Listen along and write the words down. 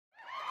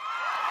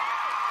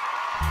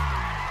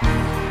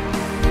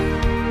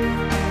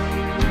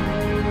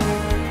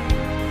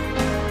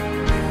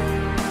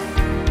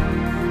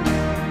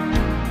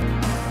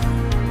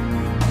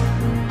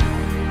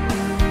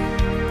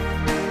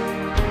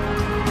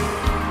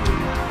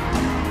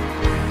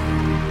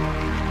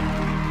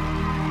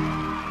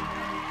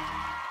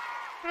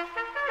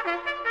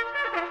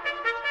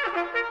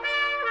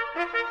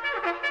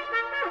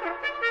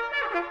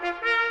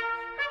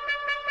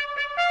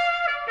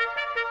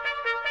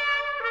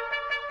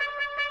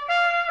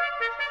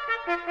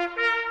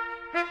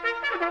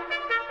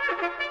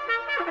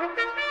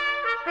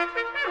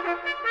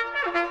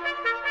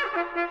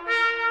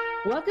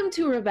Welcome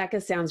to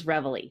Rebecca Sounds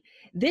Reveille.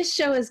 This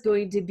show is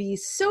going to be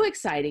so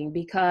exciting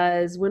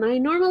because when I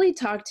normally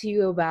talk to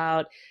you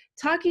about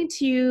talking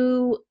to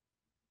you,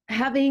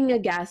 having a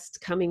guest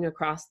coming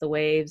across the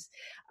waves,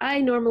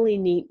 I normally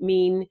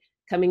mean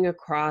coming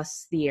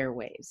across the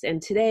airwaves.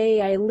 And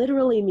today I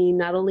literally mean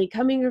not only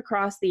coming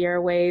across the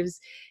airwaves,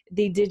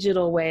 the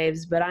digital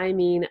waves, but I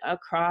mean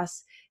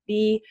across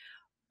the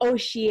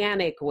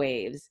oceanic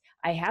waves.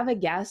 I have a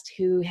guest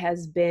who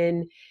has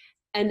been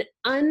an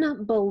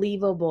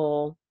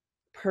unbelievable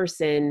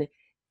person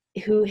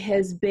who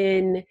has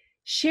been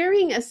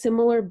sharing a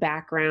similar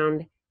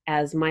background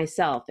as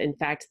myself. In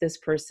fact, this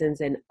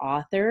person's an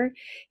author.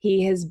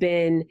 He has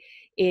been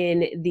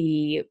in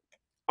the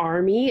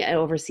Army, an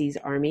overseas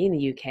Army in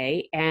the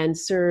UK, and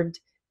served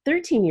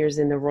 13 years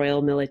in the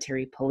Royal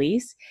Military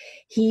Police.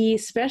 He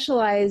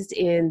specialized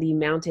in the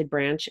mounted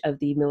branch of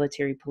the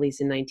military police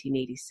in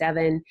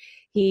 1987.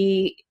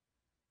 He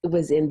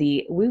was in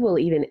the, we will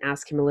even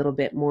ask him a little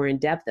bit more in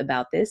depth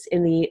about this,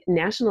 in the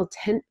National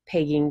Tent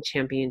Pegging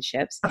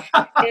Championships.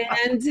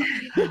 And,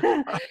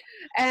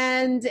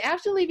 and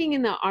after leaving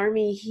in the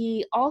Army,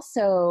 he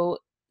also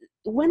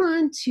went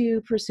on to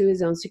pursue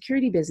his own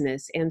security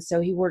business. And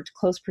so he worked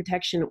close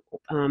protection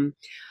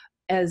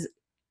as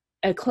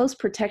a close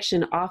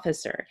protection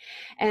officer.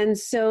 And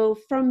so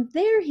from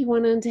there, he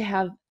went on to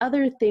have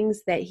other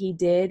things that he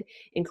did,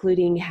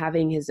 including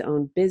having his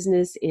own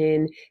business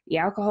in the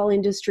alcohol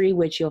industry,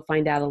 which you'll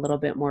find out a little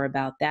bit more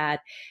about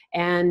that.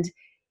 And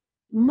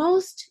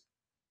most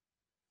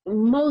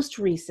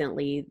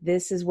recently,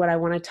 this is what I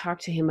want to talk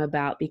to him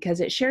about because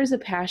it shares a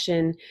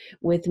passion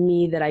with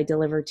me that I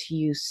deliver to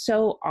you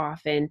so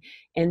often,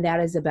 and that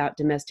is about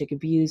domestic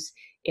abuse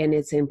and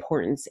its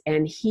importance.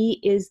 And he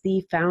is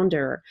the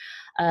founder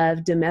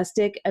of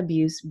Domestic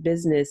Abuse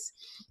Business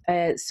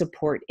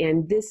Support.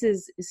 And this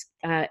is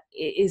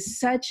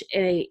such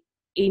a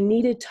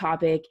needed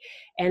topic,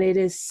 and it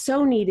is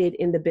so needed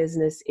in the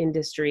business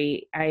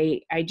industry. I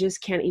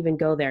just can't even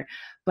go there.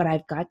 But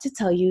I've got to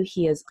tell you,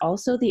 he is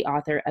also the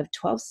author of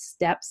 12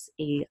 Steps,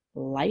 a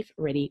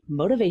Life-Ready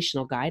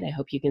Motivational Guide. I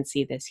hope you can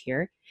see this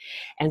here.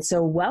 And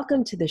so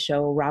welcome to the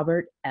show,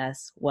 Robert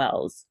S.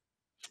 Wells.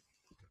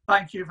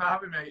 Thank you for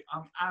having me.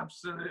 I'm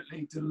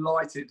absolutely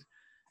delighted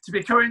to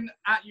be coming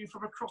at you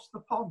from across the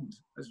pond,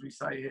 as we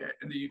say here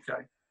in the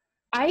UK.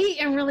 I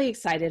am really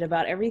excited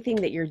about everything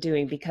that you're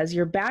doing because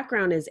your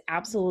background is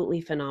absolutely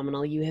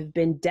phenomenal. You have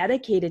been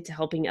dedicated to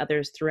helping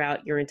others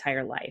throughout your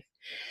entire life.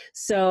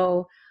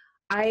 So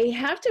I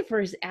have to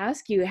first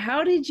ask you,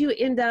 how did you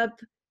end up,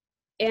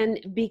 and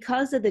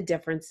because of the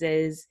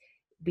differences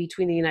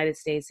between the United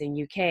States and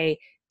UK,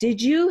 did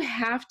you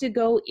have to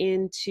go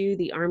into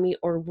the Army,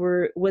 or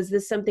was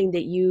this something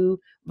that you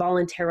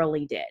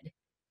voluntarily did?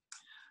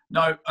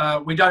 No,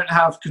 we don't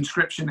have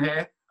conscription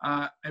here.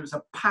 It was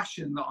a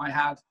passion that I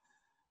had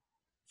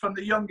from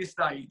the youngest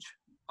age.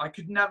 I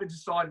could never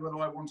decide whether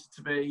I wanted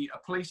to be a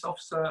police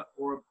officer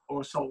or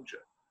a soldier.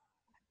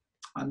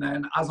 And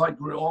then as I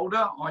grew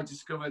older, I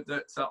discovered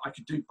that I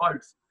could do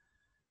both.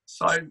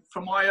 So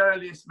from my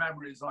earliest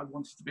memories, I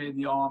wanted to be in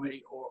the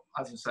Army or,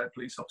 as I said,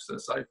 police officer.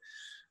 So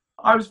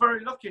I was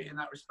very lucky in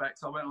that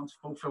respect. I went on to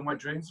fulfill my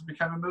dreams and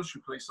became a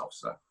military police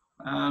officer.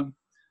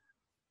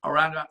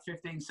 Around about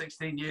 15,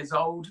 16 years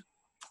old,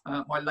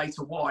 my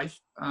later wife,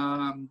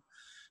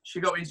 she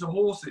got me into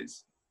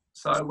horses.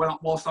 So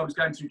whilst I was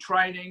going through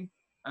training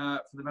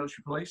for the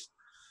military police,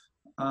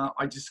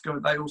 I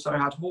discovered they also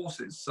had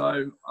horses.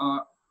 So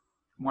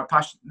my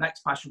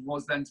next passion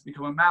was then to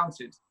become a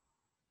mounted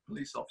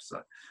police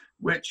officer,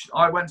 which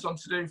I went on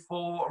to do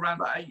for around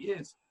about 8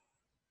 years.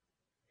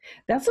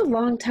 That's a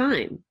long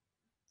time.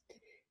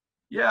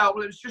 Yeah,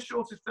 well, it was just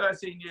short of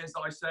 13 years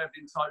that I served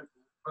in total.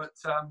 But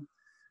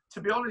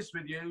to be honest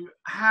with you,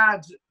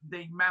 had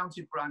the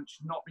mounted branch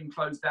not been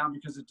closed down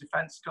because of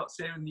defence cuts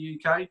here in the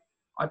UK,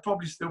 I'd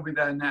probably still be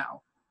there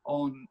now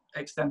on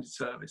extended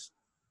service.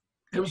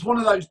 It was one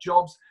of those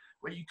jobs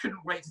where you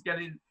couldn't wait to get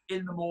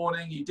in the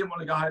morning. You didn't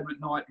want to go home at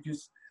night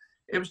because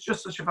it was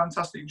just such a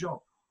fantastic job.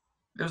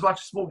 It was like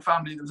a small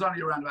family. There was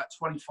only around about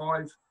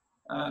 25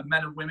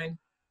 men and women,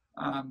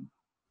 a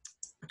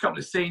couple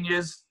of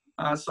seniors.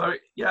 So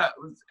yeah,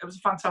 it was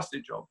a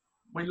fantastic job.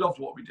 We loved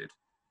what we did.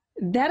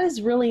 That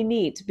is really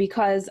neat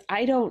because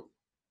I don't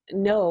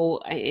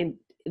know,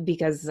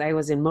 because I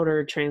was in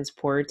motor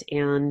transport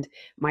and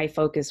my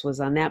focus was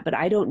on that, but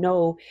I don't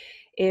know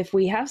if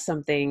we have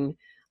something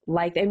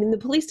like, I mean, the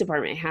police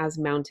department has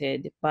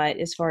mounted, but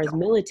as far as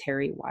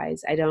military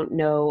wise, I don't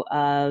know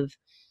of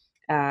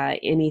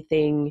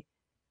anything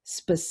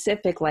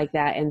specific like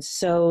that and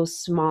so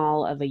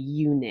small of a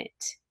unit,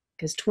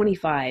 because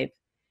 25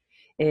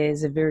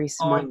 is a very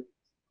small.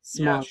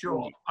 Yeah,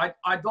 sure.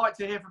 I'd like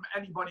to hear from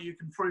anybody who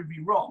can prove me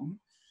wrong,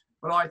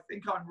 but I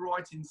think I'm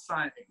right in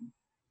saying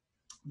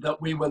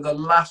that we were the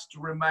last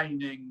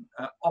remaining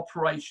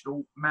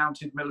operational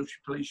mounted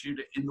military police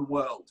unit in the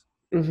world.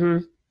 Mm-hmm.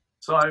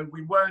 So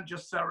we weren't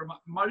just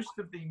most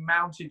of the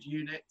mounted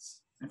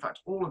units, in fact,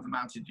 all of the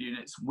mounted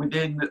units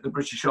within the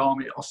British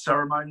Army are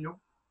ceremonial.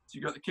 So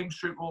you've got the King's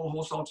Troop Royal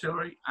Horse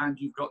Artillery and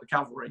you've got the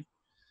cavalry.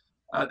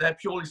 They're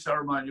purely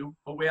ceremonial,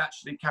 but we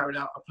actually carried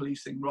out a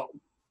policing role.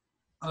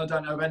 I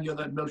don't know of any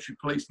other military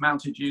police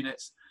mounted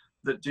units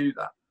that do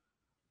that.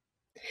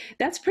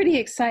 That's pretty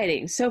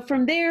exciting. So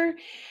from there,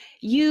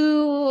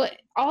 you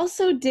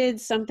also did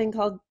something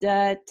called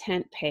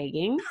tent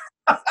pegging.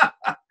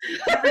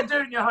 You've been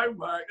doing your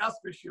homework, that's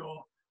for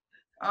sure.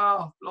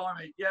 Oh,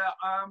 blimey. Yeah,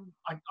 I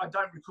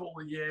don't recall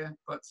the year,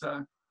 but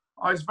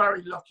I was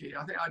very lucky.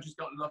 I think I just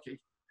got lucky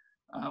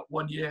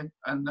one year,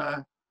 and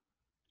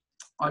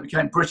I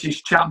became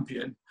British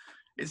champion.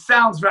 It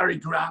sounds very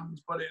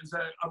grand, but it was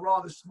a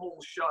rather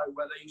small show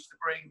where they used to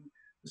bring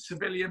the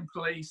civilian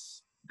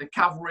police, the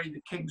cavalry,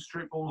 the King's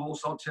Troop Royal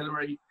Horse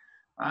Artillery,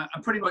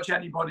 and pretty much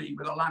anybody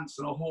with a lance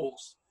and a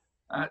horse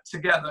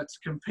together to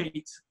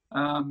compete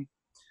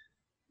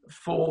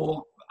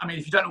for. I mean,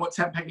 if you don't know what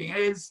tent pegging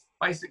is,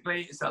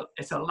 basically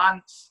it's a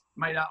lance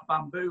made out of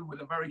bamboo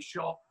with a very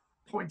sharp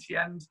pointy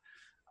end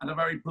and a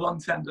very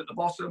blunt end at the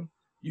bottom.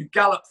 You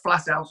gallop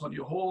flat out on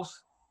your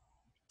horse,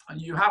 and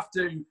you have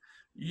to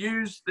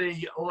use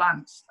the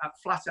lance at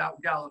flat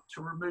out gallop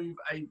to remove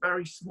a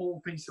very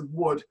small piece of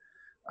wood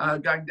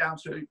going down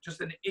to just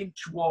an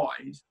inch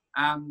wide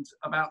and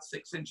about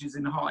 6 inches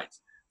in height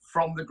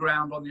from the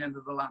ground on the end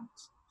of the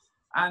lance.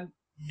 And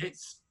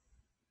it's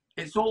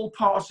all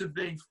part of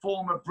the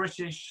former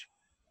British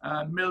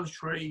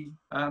military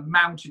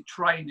mounted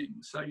training.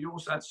 So you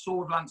also had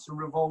sword, lance and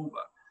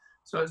revolver.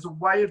 So it's a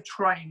way of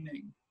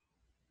training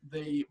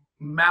the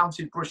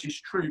mounted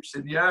British troops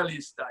in the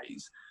earliest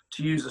days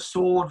to use a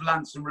sword,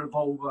 lance and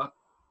revolver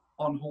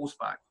on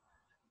horseback.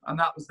 And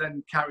that was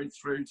then carried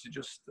through to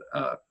just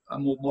a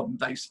more modern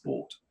day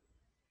sport.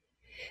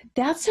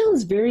 That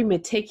sounds very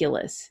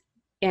meticulous.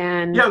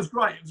 And yeah, it was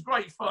great. It was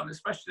great fun,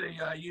 especially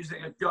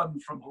using a gun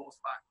from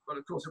horseback. But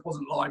of course, it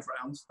wasn't live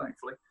rounds,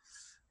 thankfully.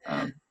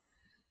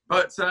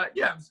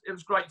 Yeah, it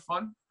was great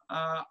fun.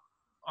 I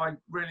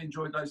really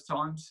enjoyed those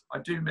times. I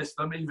do miss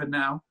them even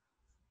now,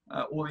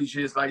 all these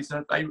years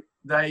later.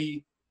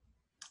 The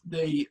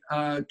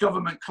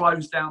government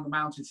closed down the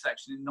mounted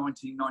section in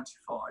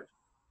 1995.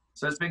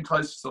 So it's been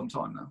closed for some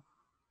time now.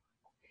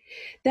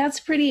 That's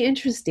pretty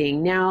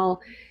interesting. Now,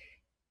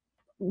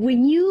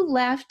 when you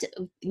left,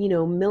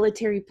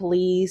 military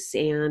police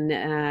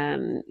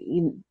and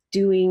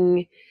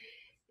being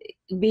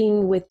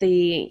with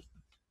the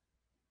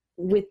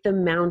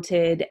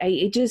mounted,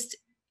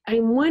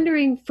 I'm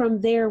wondering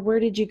from there, where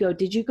did you go?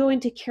 Did you go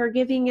into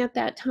caregiving at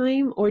that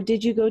time, or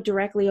did you go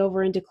directly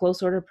over into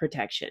close order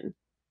protection?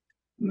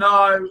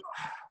 No,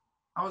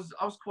 I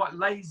was quite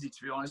lazy,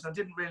 to be honest. I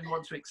didn't really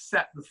want to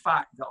accept the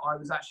fact that I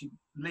was actually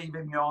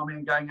leaving the army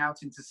and going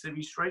out into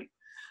Civvy Street.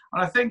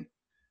 And I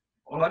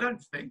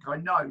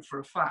know for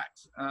a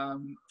fact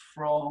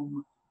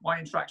from my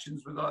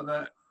interactions with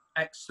other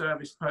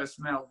ex-service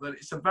personnel that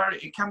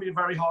it can be a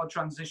very hard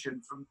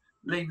transition from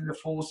leaving the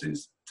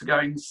forces to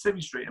going to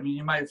Civvy Street. I mean,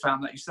 you may have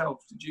found that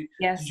yourself.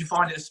 Yes. Did you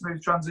find it a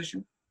smooth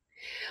transition?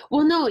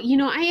 Well, no,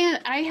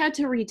 I had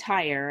to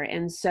retire.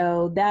 And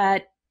so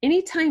that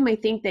anytime I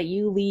think that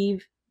you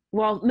leave,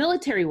 well,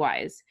 military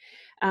wise,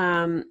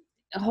 a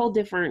whole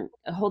different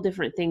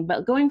thing,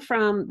 but going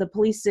from the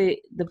police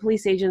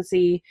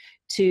agency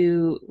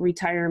to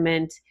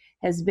retirement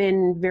has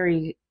been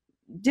very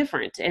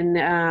different. And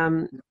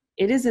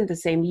it isn't the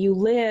same. You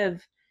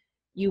live,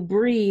 you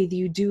breathe,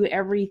 you do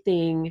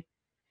everything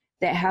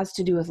that has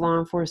to do with law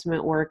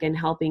enforcement work and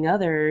helping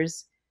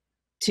others,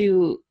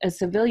 to a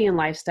civilian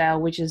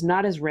lifestyle, which is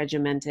not as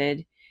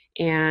regimented,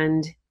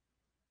 and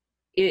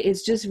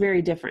it's just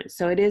very different.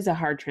 So it is a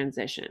hard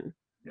transition.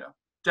 Yeah,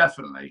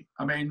 definitely.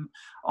 I mean,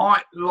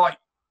 like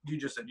you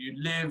just said, you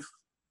live,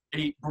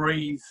 eat,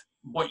 breathe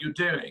what you're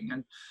doing.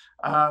 And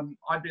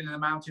I've been in the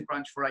mounted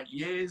branch for 8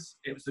 years.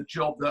 It was a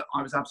job that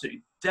I was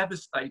absolutely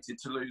devastated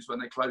to lose when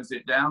they closed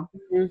it down.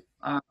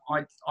 Mm-hmm.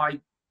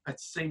 I had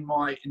seen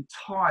my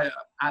entire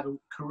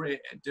adult career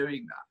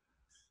doing that.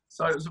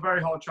 So it was a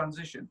very hard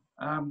transition.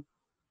 And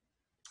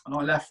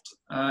I left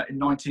in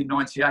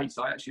 1998.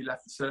 I actually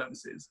left the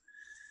services.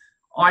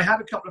 I had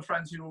a couple of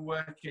friends who were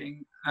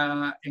working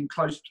in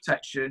close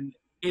protection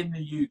in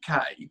the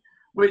UK,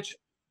 which,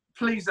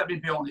 please let me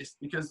be honest,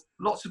 because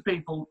lots of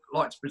people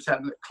like to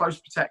pretend that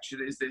close protection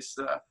is this,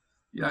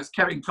 it's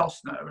Kevin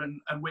Costner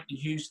and Whitney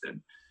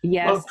Houston.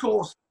 Yes. Well,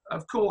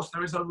 of course,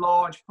 there is a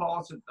large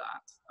part of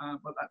that,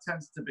 but that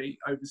tends to be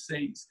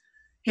overseas.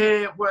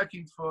 Here,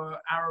 working for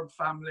Arab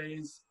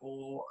families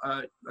or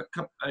a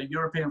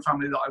European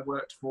family that I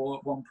worked for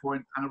at one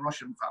point, and a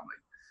Russian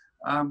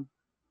family,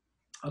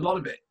 a lot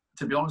of it,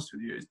 to be honest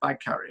with you, is bag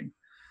carrying.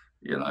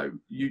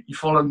 You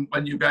follow them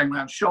when you're going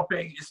around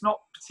shopping. It's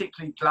not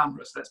particularly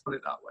glamorous, let's put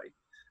it that way.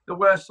 There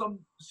were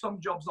some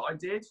jobs that I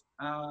did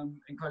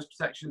in close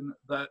protection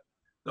that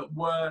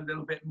were a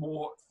little bit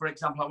more. For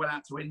example, I went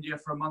out to India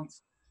for a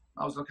month.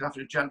 I was looking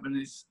after a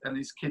gentleman and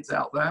his kids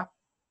out there.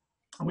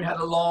 And we had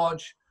a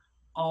large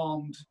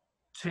armed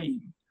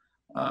team.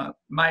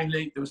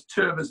 Mainly, there was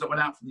 2 of us that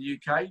went out from the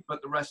UK,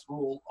 but the rest were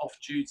all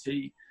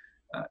off-duty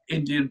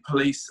Indian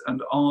police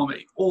and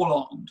army,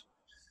 all armed.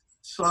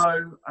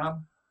 So,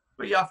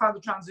 but yeah, I found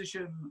the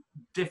transition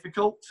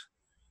difficult.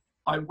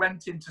 I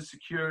went into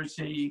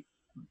security,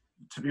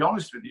 to be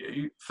honest with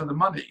you, for the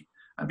money.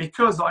 And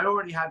because I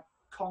already had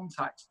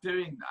contacts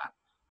doing that,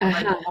 and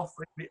they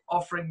were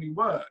offering me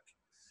work.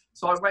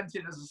 So I went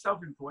in as a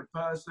self-employed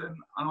person,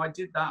 and I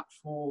did that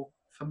for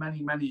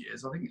many, many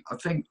years. I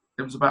think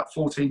it was about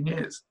 14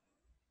 years.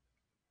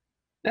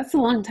 That's a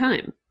long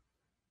time.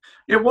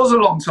 It was a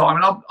long time,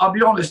 and I'll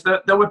be honest,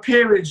 that there were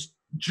periods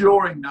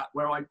during that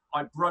where I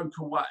broke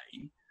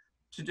away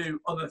to do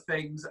other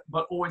things,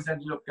 but always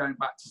ended up going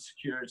back to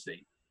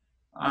security.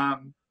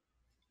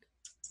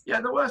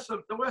 Yeah, there were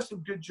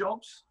some good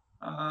jobs,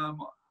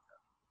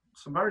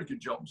 some very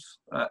good jobs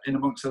in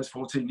amongst those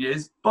 14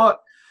 years.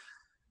 But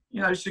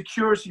you know,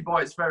 security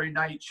by its very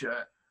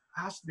nature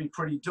has to be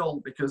pretty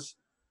dull, because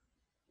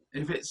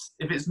if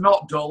it's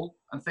not dull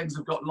and things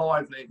have got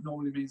lively, it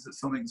normally means that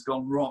something's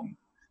gone wrong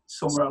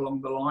somewhere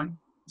along the line.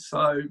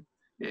 So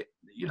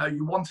you know,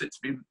 you want it to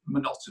be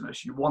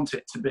monotonous, you want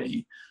it to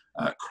be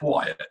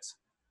quiet,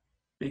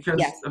 because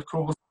Yes. of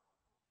course,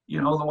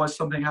 you know, otherwise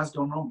something has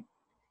gone wrong.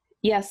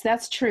 Yes,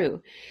 that's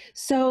true.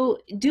 So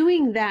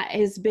doing that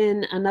has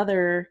been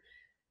another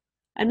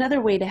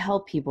way to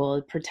help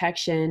people,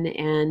 protection,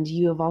 and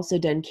you have also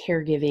done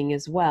caregiving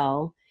as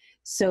well.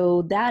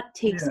 So that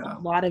takes Yeah, a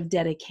lot of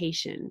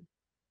dedication.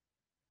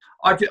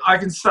 I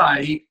can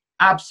say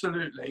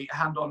absolutely,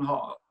 hand on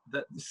heart,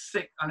 that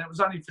and it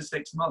was only for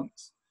 6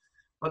 months,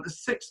 but the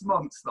 6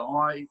 months that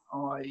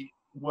I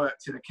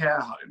worked in a care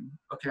home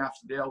looking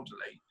after the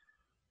elderly,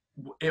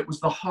 it was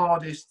the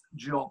hardest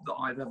job that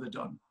I've ever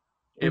done.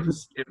 It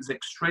was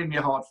extremely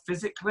hard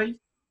physically,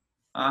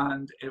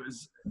 and it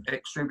was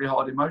extremely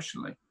hard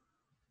emotionally.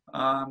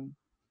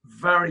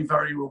 Very,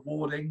 very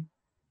rewarding.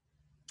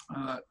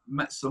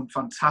 Met some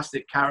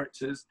fantastic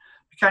characters,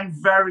 became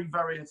very,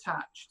 very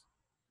attached.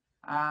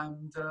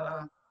 And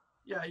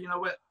yeah, you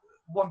know,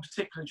 one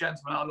particular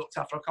gentleman I looked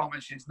after, I can't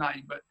mention his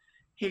name, but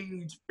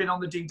he'd been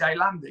on the D-Day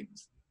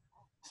landings.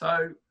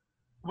 So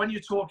when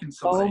you're talking to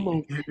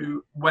somebody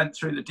who went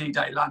through the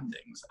D-Day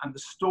landings and the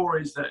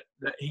stories that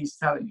he's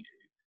telling you,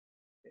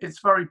 it's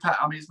very,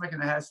 I mean, it's making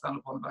the hair stand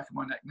up on the back of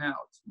my neck now.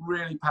 It's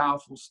really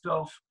powerful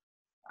stuff.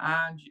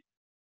 And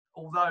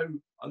although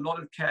a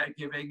lot of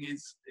caregiving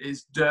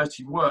is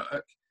dirty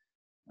work,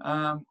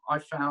 I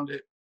found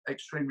it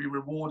extremely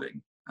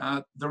rewarding.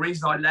 The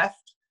reason I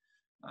left,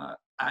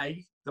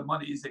 A, the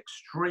money is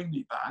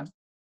extremely bad,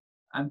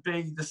 and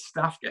B, the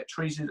staff get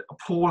treated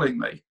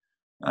appallingly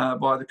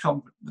by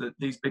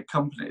these big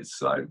companies.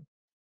 So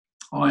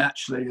I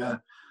actually,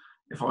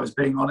 if I was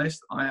being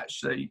honest,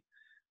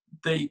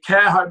 the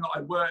care home that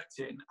I worked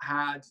in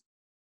had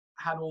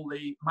all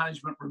the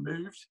management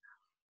removed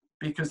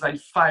because they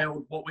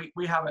failed. What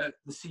we have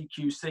the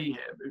CQC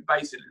here,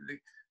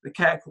 basically the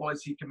Care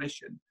Quality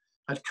Commission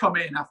had come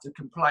in after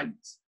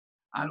complaints,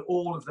 and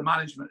all of the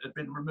management had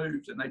been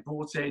removed, and they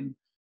brought in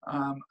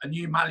a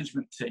new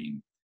management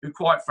team who,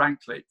 quite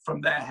frankly, from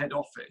their head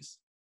office,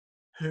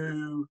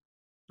 who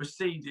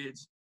proceeded,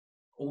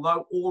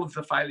 although all of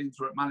the failings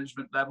were at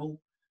management level,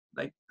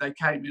 they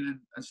came in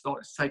and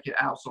started to take it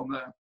out on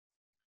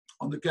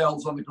the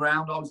girls on the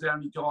ground. I was the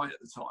only guy at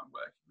the time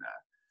working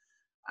there.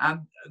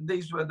 And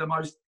these were the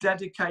most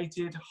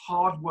dedicated,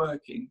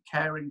 hard-working,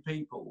 caring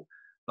people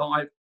that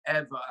I've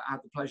ever had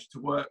the pleasure to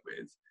work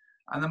with.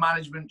 And the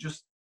management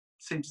just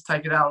seemed to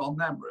take it out on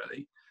them,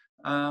 really.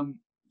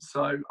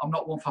 So I'm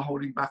not one for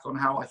holding back on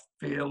how I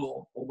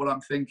feel or what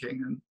I'm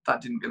thinking, and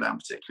that didn't go down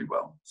particularly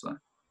well. So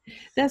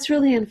that's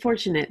really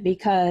unfortunate,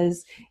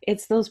 because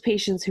it's those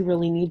patients who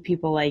really need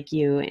people like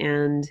you.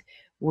 And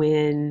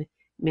when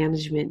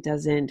management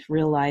doesn't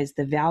realize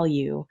the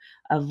value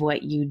of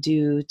what you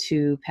do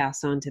to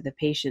pass on to the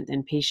patient,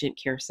 then patient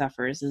care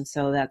suffers. And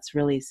so that's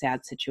really a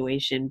sad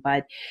situation.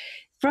 But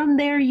from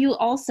there, you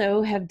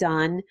also have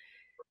done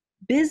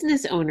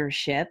business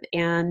ownership.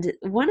 And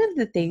one of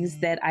the things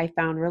that I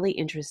found really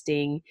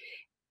interesting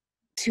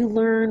to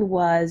learn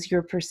was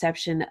your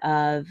perception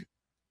of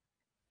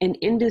an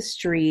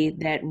industry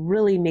that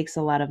really makes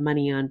a lot of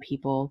money on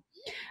people.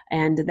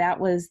 And that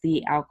was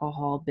the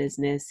alcohol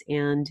business.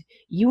 And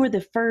you were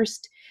the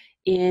first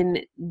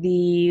in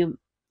the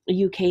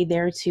UK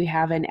there to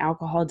have an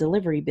alcohol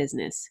delivery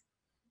business.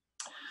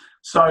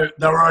 So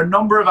there are a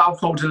number of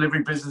alcohol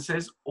delivery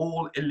businesses,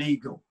 all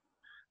illegal.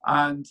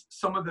 And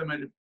some of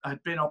them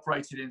had been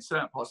operated in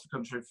certain parts of the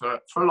country for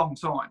a long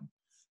time,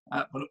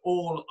 but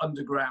all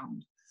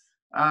underground.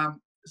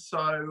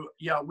 So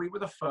yeah, we were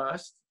the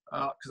first,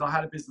 because I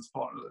had a business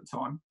partner at the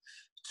time,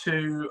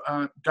 to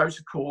go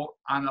to court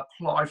and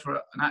apply for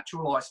an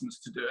actual license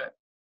to do it.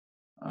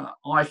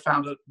 I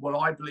found what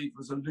I believe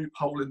was a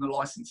loophole in the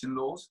licensing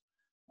laws,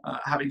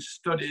 having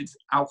studied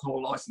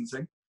alcohol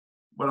licensing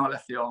when I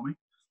left the army.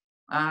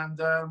 And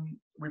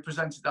we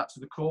presented that to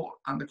the court,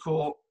 and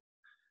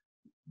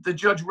the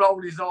judge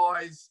rolled his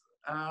eyes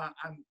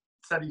and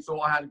said he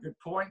thought I had a good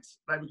point.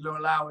 They were going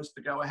to allow us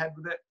to go ahead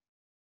with it.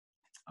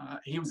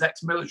 He was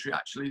ex-military,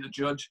 actually, the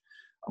judge.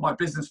 My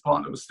business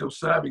partner was still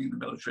serving in the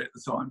military at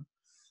the time.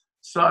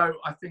 So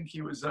I think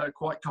he was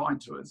quite kind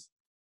to us,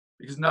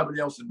 because nobody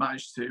else had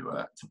managed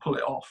to pull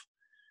it off.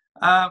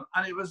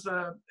 And it was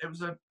a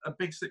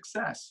big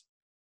success.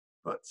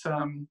 But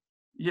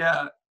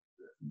yeah,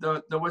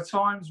 there were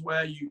times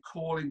where you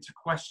call into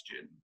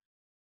question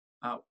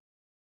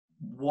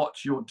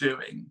what you're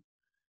doing.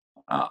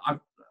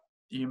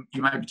 You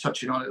may be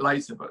touching on it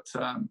later, but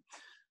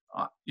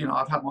you know,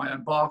 I've had my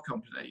own bar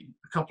company,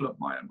 a couple of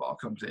my own bar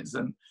companies,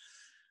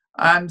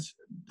 and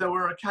there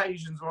were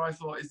occasions where I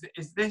thought,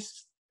 is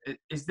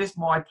this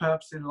my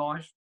purpose in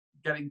life,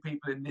 getting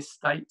people in this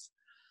state?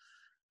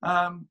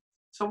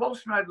 So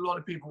whilst we made a lot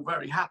of people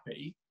very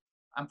happy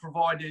and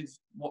provided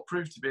what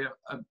proved to be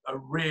a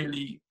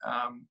really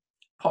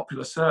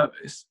popular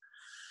service,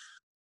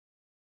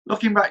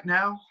 looking back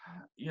now,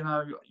 you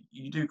know,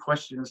 you do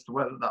question as to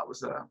whether that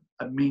was a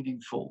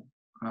meaningful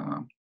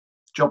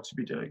job to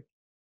be doing.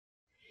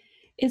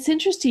 It's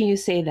interesting you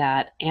say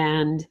that.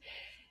 And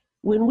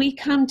when we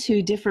come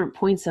to different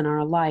points in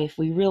our life,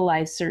 we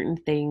realize certain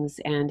things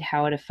and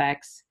how it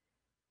affects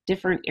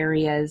different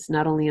areas,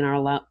 not only in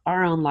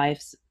our own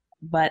lives,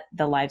 but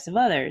the lives of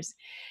others.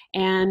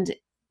 And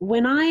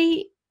when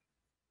I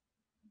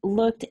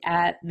looked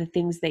at the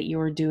things that you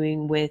were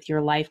doing with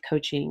your life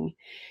coaching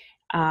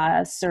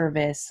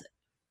service,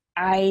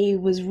 I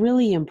was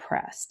really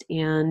impressed.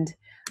 And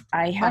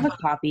I have a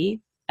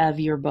copy of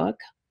your book,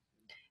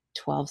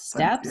 12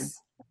 Steps.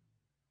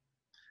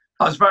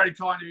 That was very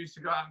kind of you to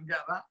go out and get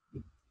that.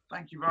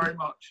 Thank you very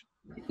much.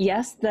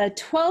 Yes, the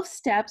 12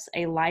 Steps,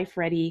 a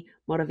Life-Ready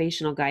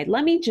Motivational Guide.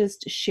 Let me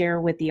just share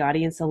with the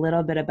audience a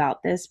little bit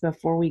about this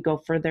before we go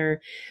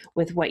further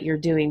with what you're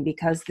doing,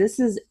 because this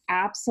is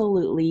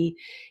absolutely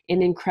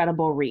an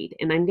incredible read.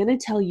 And I'm going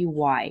to tell you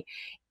why.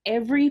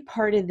 Every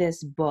part of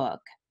this book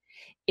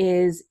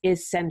is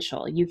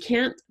essential. You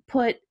can't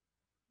put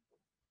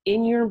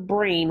in your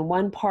brain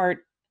one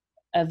part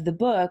of the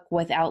book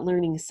without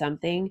learning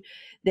something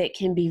that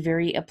can be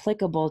very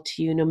applicable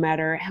to you, no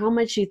matter how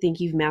much you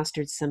think you've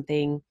mastered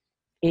something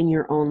in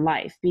your own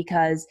life.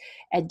 Because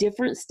at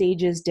different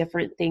stages,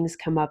 different things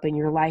come up in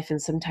your life,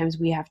 and sometimes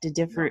we have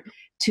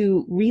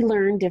to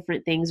relearn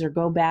different things or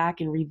go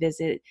back and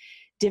revisit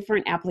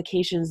different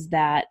applications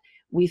that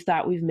we've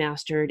thought we've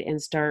mastered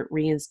and start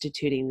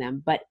reinstituting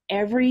them. But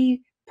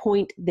every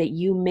point that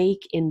you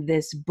make in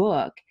this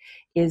book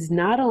is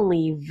not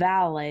only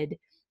valid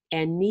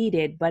and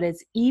needed, but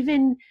it's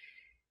even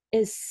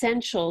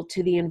essential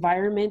to the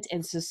environment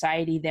and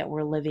society that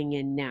we're living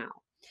in now.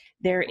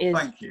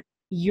 Thank you.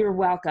 You're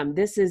welcome.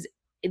 This is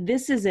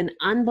an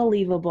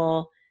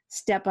unbelievable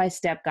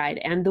step-by-step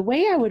guide. And the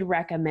way I would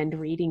recommend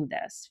reading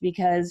this,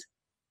 because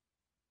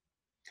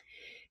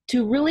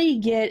to really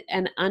get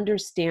an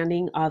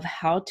understanding of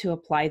how to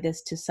apply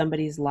this to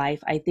somebody's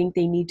life, I think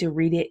they need to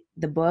read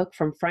the book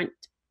from front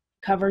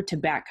cover to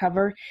back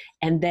cover,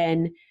 and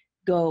then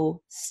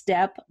go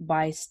step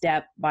by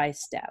step by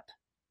step.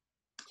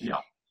 Yeah.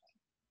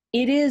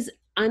 It is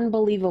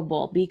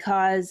unbelievable,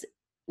 because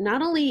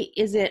not only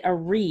is it a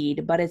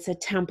read, but it's a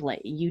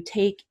template. You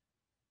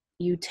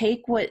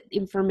take what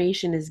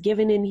information is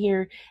given in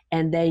here,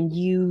 and then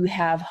you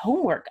have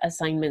homework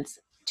assignments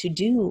to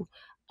do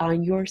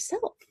on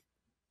yourself.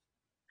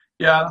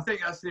 Yeah, I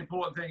think that's the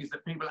important thing, is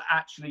that people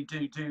actually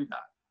do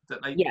that. That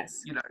they,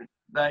 yes, you know,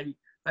 they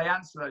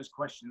answer those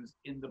questions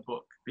in the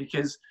book.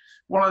 Because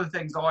one of the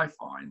things I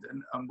find,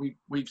 and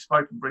we've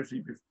spoken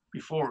briefly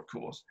before, of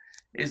course,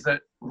 is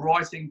that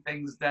writing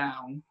things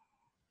down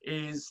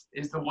is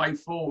the way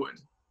forward.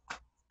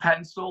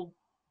 Pencil,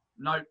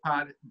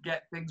 notepad,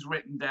 get things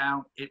written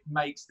down. It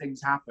makes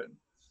things happen.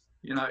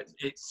 You know,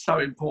 it's so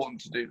important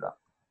to do that.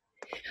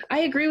 I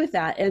agree with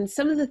that. And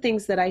some of the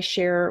things that I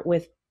share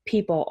with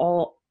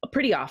people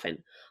pretty often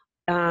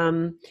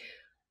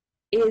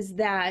is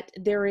that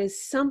there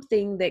is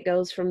something that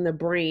goes from the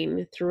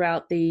brain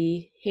throughout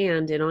the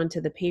hand and onto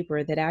the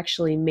paper that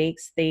actually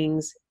makes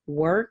things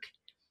work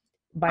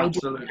by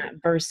doing that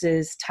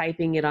versus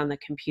typing it on the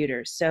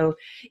computer. So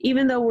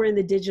even though we're in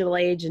the digital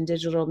age and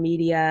digital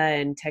media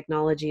and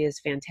technology is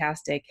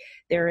fantastic,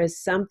 there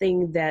is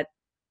something that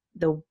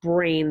the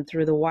brain,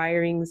 through the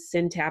wiring,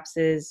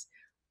 synapses,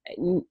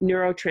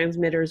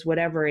 neurotransmitters,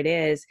 whatever it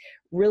is,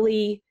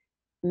 really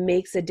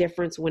makes a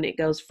difference when it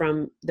goes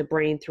from the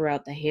brain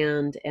throughout the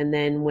hand, and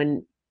then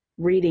when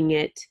reading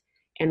it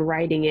and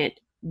writing it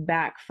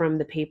back from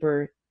the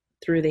paper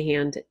through the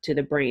hand to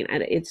the brain.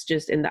 And it's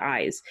just in the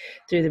eyes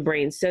through the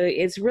brain. So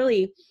it's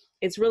really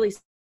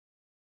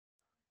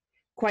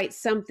quite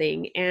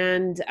something.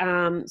 And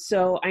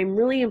so I'm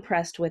really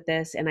impressed with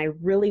this, and I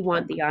really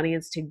want the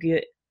audience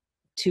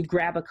to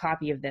grab a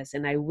copy of this.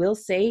 And I will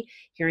say,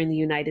 here in the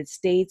United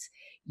States,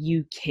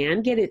 you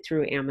can get it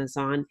through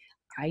Amazon.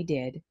 I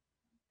did.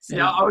 So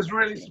yeah, I was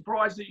really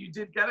surprised that you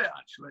did get it,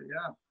 actually.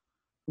 Yeah.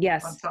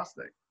 Yes.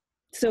 Fantastic.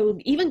 So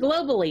even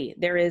globally,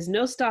 there is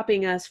no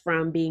stopping us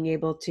from being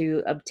able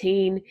to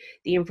obtain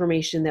the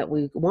information that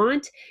we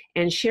want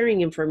and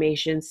sharing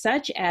information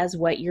such as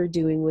what you're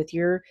doing with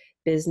your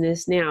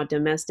business now,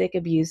 domestic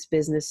abuse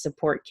business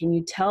support. Can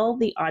you tell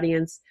the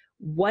audience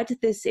what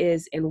this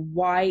is and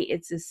why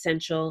it's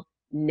essential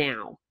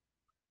now?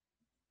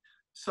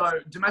 So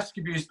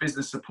domestic abuse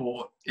business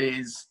support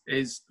is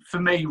for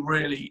me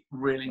really,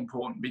 really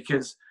important,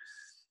 because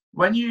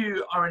when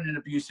you are in an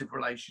abusive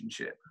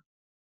relationship,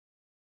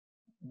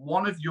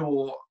 one of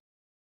your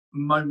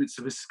moments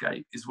of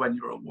escape is when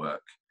you're at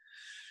work.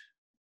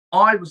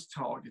 I was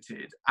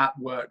targeted at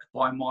work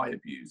by my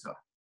abuser,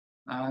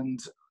 and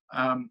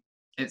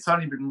it's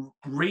only been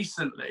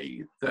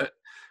recently that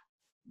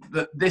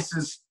this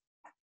has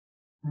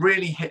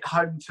really hit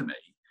home to me,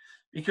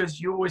 because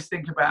you always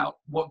think about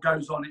what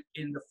goes on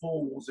in the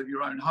four walls of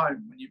your own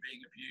home when you're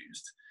being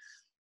abused.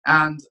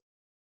 And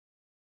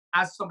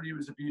as somebody who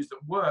was abused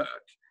at work,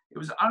 it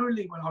was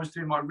only when I was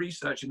doing my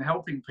research and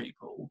helping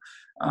people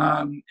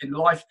in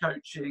life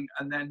coaching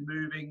and then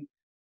moving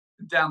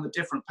down the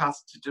different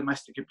paths to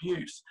domestic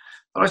abuse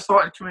that I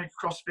started coming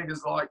across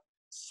figures like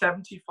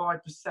 75%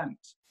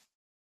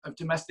 of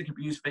domestic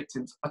abuse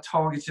victims are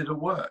targeted at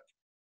work.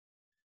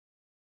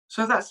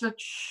 So that's a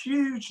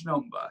huge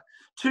number.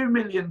 2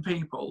 million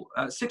people,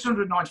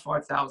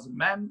 695,000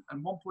 men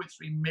and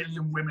 1.3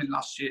 million women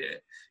last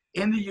year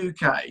in the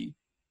UK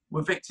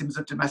were victims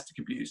of domestic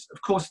abuse.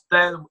 Of course,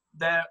 they're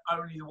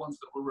only the ones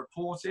that were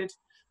reported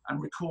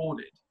and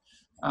recorded.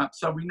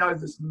 So we know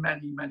there's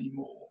many, many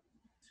more.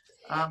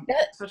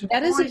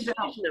 That is a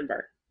huge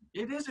number.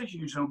 It is a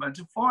huge number. And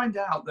to find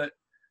out that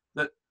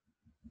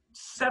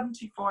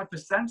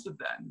 75% of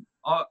them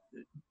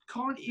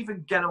can't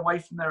even get away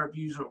from their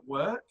abuser at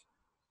work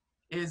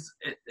is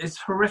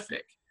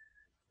horrific.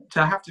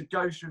 To have to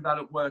go through that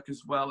at work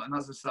as well. And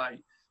as I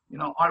say, you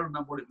know, I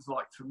remember what it was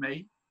like for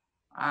me,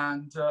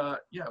 and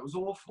yeah, it was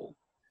awful.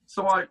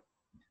 So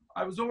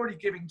I was already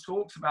giving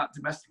talks about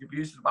domestic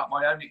abuse and about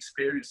my own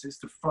experiences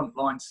to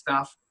frontline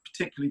staff,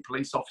 particularly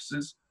police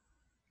officers.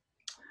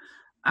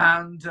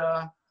 And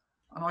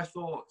I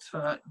thought,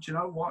 do you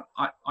know what?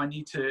 I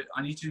need to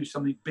do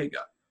something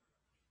bigger.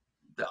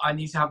 That I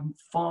need to have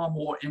far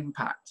more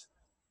impact.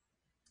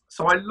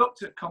 So I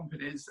looked at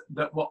companies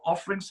that were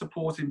offering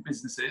support in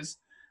businesses,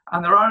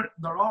 and there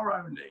are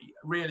only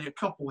really a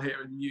couple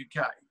here in the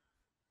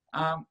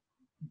UK.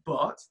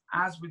 But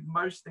as with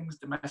most things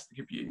domestic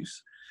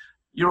abuse,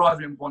 you're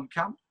either in one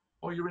camp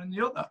or you're in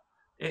the other.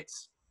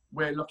 It's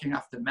we're looking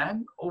after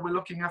men or we're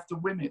looking after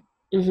women.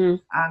 Mm-hmm.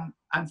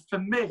 And for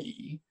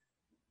me,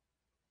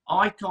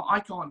 I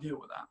can't deal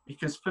with that,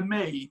 because for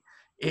me,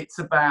 it's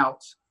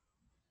about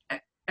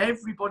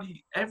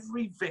everybody,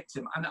 every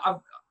victim. And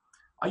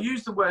I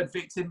use the word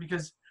victim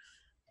because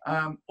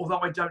although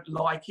I don't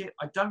like it,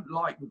 I don't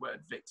like the word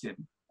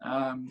victim.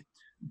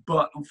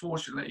 But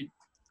unfortunately,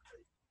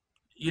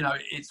 you know,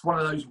 it's one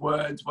of those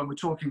words when we're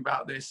talking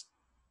about this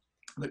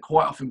that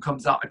quite often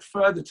comes out. I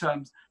prefer the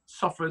terms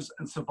sufferers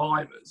and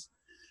survivors.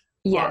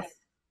 Yes.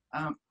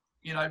 But,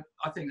 you know,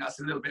 I think that's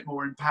a little bit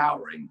more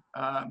empowering.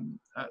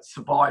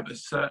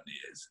 Survivors certainly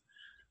is.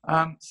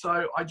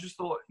 So I just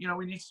thought, you know,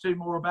 we need to do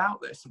more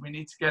about this, and we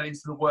need to get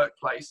into the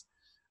workplace,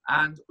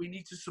 and we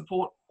need to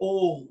support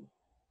all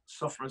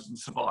sufferers and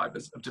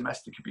survivors of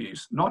domestic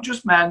abuse, not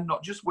just men,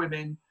 not just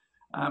women,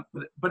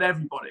 but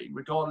everybody,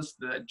 regardless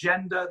of their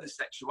gender, their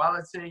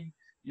sexuality,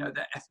 you know,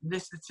 their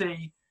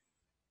ethnicity.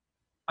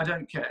 I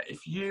don't care.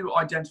 If you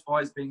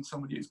identify as being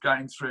somebody who's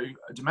going through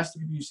a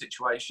domestic abuse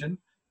situation,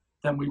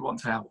 then we want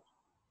to help.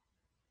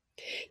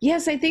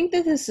 Yes, I think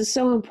that this is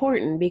so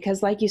important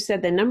because, like you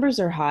said, the numbers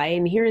are high.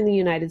 And here in the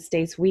United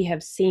States, we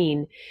have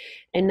seen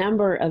a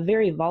number of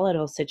very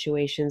volatile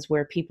situations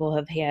where people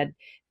have had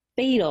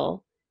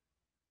fatal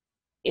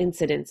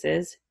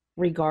incidences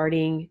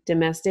regarding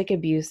domestic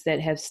abuse that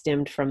have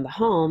stemmed from the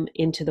home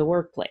into the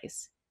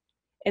workplace.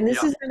 And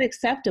this is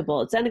unacceptable.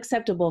 It's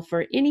unacceptable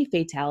for any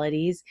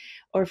fatalities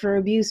or for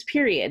abuse,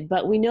 period.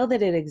 But we know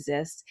that it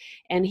exists.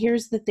 And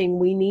here's the thing,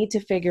 we need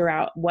to figure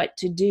out what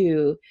to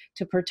do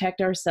to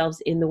protect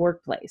ourselves in the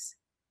workplace.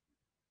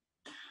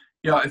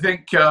 Yeah, I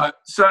think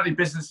certainly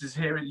businesses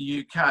here in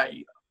the UK,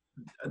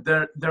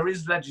 there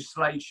is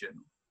legislation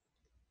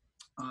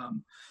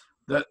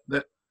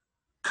that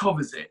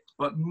covers it,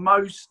 but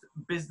most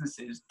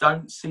businesses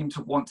don't seem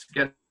to want to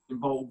get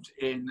involved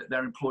in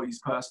their employees'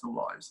 personal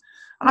lives.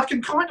 And I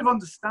can kind of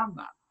understand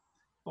that.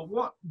 But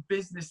what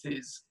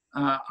businesses,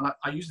 and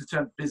I use the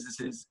term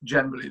businesses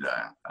generally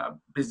there,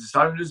 business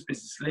owners,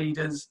 business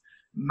leaders,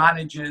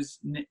 managers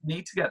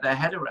need to get their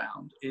head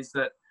around is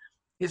that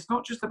it's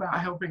not just about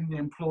helping the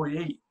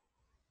employee,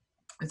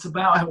 it's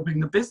about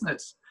helping the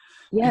business.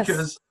 Yes.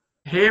 Because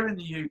here in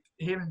the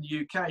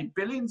UK,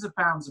 billions of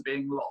pounds are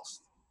being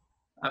lost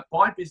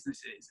by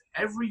businesses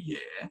every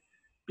year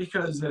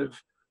because of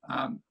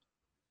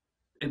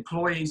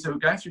employees who are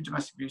going through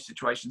domestic abuse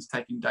situations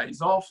taking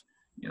days off,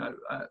 you know,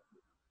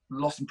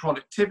 loss in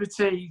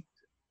productivity.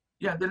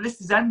 Yeah, the list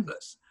is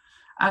endless.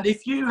 And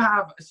if you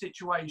have a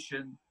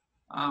situation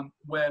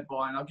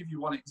whereby, and I'll give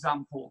you one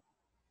example,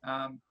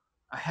 a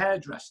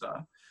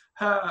hairdresser,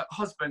 her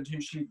husband,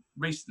 who she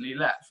recently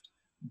left,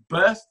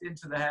 burst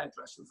into the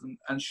hairdressers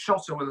and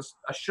shot her with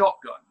a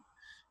shotgun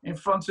in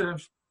front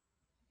of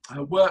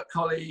her work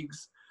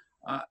colleagues,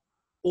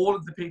 all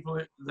of the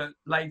people, the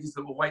ladies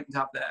that were waiting to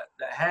have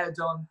their hair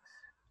done.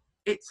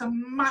 It's a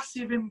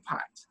massive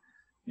impact.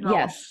 You know,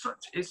 Yes.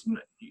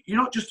 you're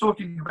not just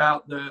talking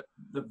about the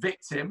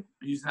victim,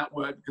 using that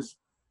word because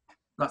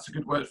that's a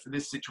good word for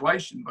this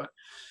situation, but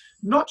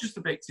not just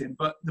the victim,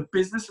 but the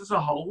business as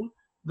a whole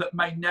that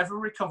may never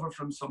recover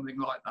from something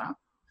like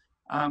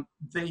that.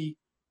 The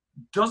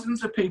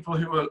dozens of people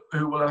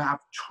who will have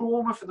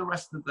trauma for the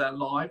rest of their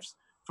lives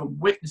from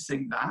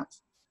witnessing that.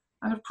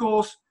 And of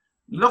course,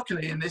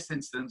 luckily in this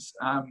instance,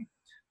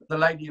 the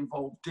lady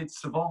involved did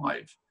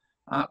survive.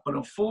 But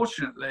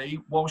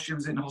unfortunately, while she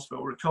was in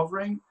hospital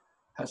recovering,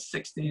 her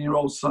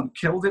 16-year-old son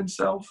killed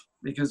himself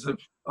because of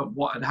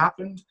what had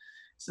happened.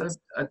 So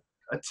a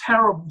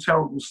terrible,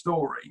 terrible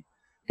story.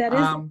 That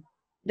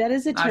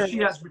is a Now terrible she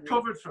has story.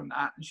 recovered from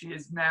that, and she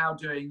is now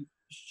doing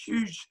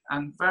huge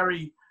and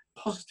very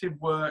positive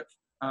work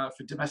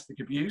for domestic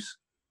abuse.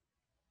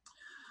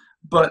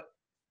 But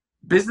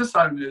business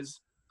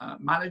owners,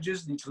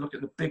 managers need to look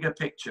at the bigger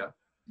picture.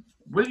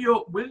 Will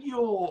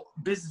your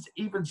business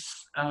even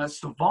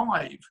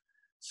survive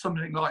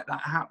something like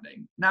that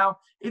happening? Now,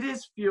 it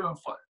is few and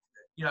far.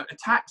 You know,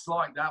 attacks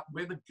like that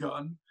with a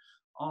gun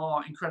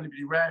are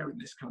incredibly rare in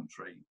this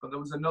country. But there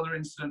was another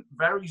incident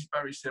very,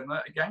 very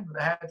similar, again with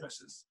the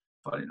hairdressers,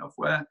 funny enough,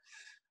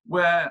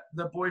 where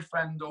the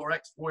boyfriend or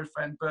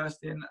ex-boyfriend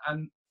burst in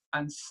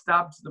and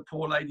stabbed the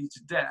poor lady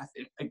to death,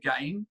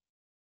 again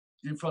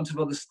in front of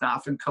other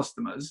staff and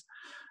customers,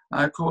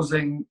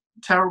 causing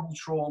terrible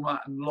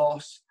trauma and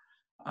loss.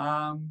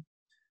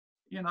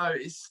 You know,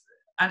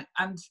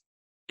 and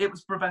it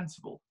was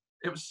preventable.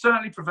 It was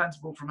certainly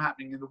preventable from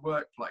happening in the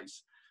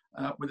workplace,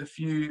 with a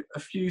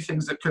few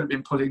things that could have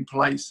been put in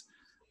place.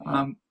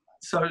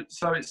 So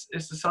it's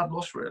a sad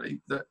loss,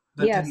 really, that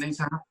Yes. didn't need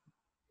to happen.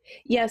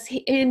 Yes.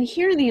 And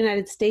here in the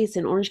United States,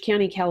 in Orange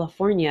County,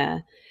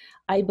 California,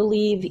 I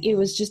believe it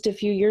was just a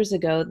few years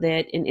ago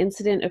that an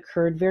incident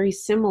occurred very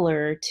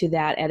similar to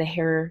that at a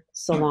hair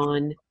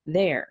salon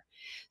there.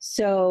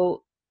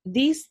 So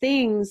these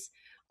things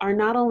are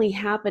not only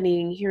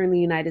happening here in the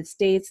United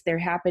States, they're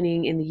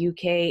happening in the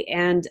UK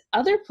and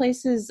other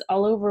places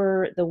all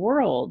over the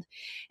world.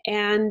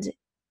 And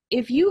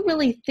if you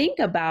really think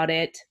about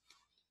it,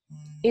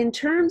 in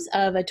terms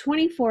of a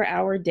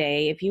 24-hour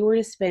day, if you were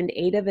to spend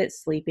 8 of it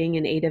sleeping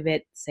and 8 of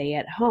it, say,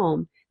 at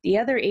home, the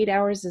other 8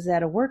 hours is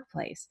at a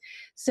workplace.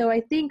 So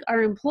I think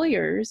our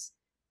employers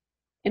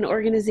and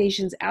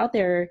organizations out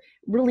there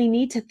really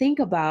need to think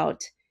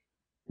about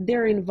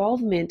their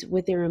involvement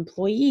with their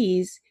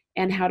employees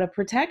and how to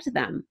protect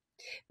them.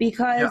 Yeah,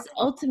 Because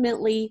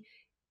ultimately,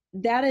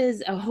 that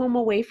is a home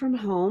away from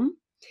home.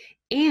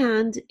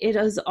 And it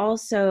is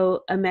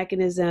also a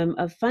mechanism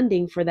of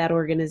funding for that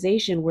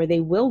organization where they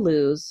will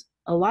lose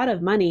a lot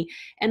of money.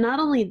 And not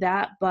only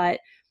that, but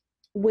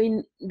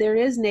when there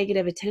is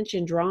negative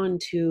attention drawn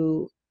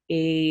to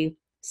a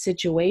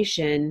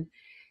situation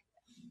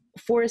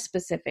for a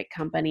specific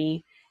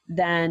company,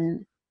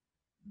 then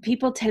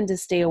people tend to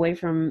stay away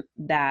from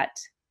that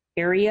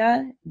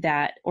area,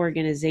 that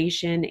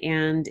organization,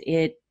 and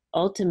it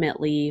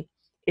ultimately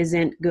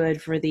isn't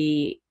good for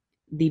the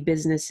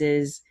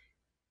business's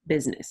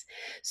business.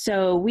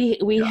 So we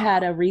yeah,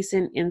 had a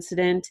recent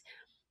incident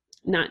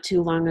not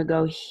too long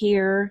ago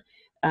here,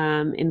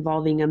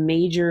 involving a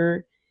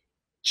major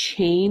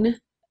chain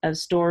of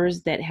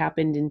stores that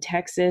happened in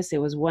Texas. It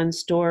was one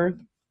store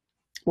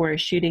where a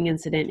shooting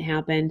incident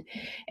happened.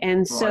 And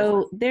right.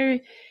 so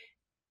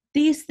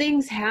these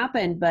things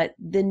happen, but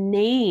the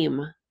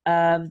name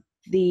of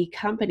the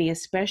company,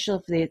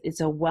 especially if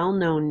it's a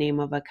well-known name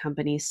of a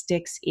company,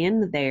 sticks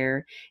in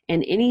there.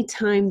 And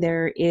anytime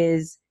there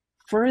is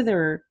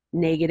further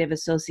negative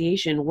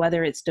association,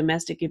 whether it's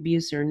domestic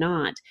abuse or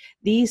not,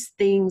 these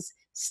things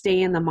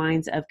stay in the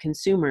minds of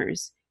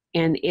consumers,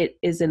 and it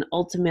is an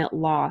ultimate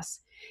loss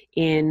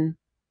in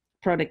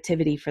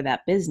productivity for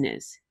that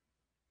business.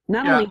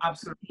 Not Yeah, only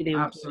absolutely, the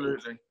employees.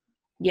 absolutely.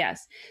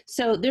 Yes.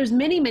 So there's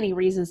many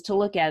reasons to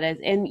look at it.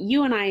 And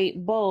you and I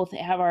both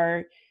have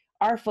our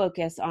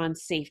focus on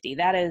safety.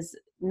 That is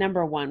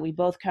number one. We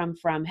both come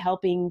from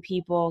helping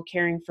people,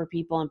 caring for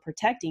people, and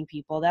protecting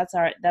people. That's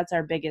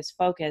our biggest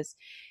focus,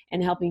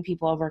 and helping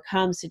people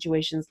overcome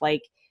situations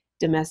like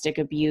domestic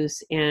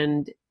abuse,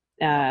 and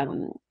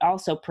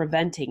also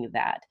preventing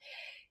that.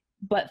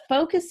 But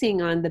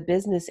focusing on the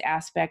business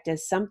aspect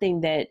is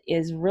something that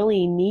is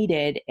really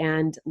needed.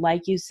 And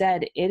like you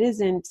said, it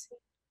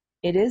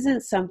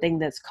isn't something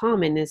that's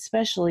common,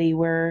 especially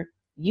where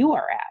you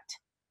are at.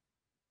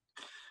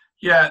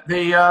 Yeah,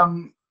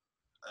 the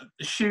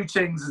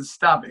shootings and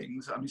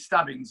stabbings. I mean,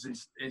 stabbings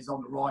is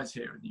on the rise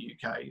here in the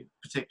UK,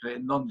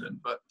 particularly in London.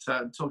 But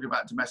talking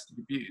about domestic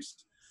abuse,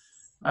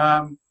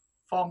 far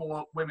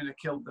more women are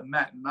killed than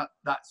men.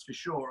 That's for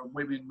sure. And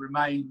women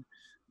remain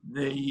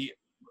the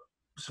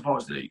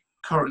supposedly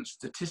current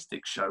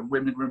statistics show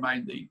women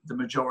remain the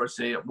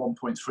majority at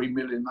 1.3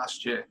 million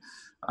last year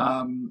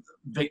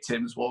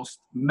victims, whilst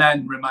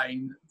men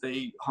remain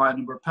the higher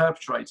number of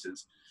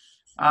perpetrators.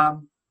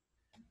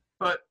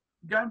 But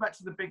going back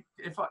to the big,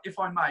 if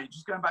I may,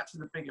 just going back to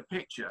the bigger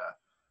picture,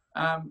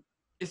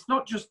 it's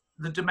not just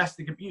the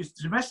domestic abuse.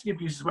 The domestic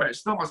abuse is where it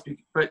starts,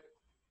 but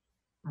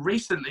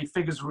recently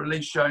figures were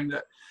released showing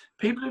that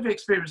people who've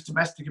experienced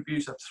domestic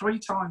abuse are 3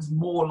 times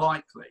more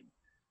likely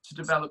to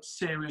develop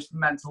serious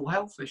mental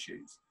health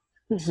issues.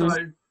 Mm-hmm.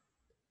 So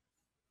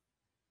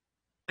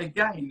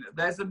again,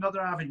 there's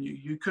another avenue.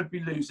 You could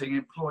be losing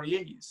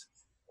employees,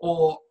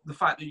 or the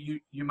fact that you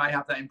may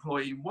have that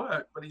employee in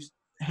work, but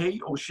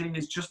he or she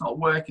is just not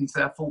working to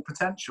their full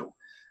potential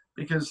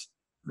because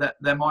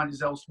their mind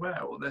is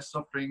elsewhere, or they're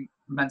suffering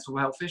mental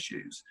health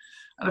issues.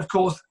 And of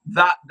course,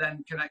 that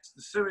then connects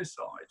to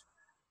suicide.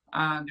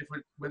 And if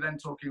we're then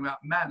talking about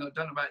men, I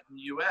don't know about in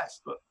the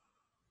US, but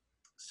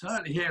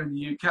certainly here in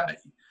the UK,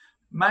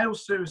 male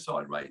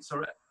suicide rates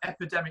are at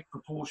epidemic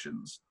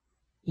proportions.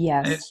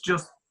 Yes. And it's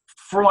just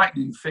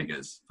frightening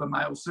figures for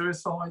male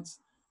suicides.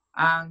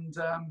 And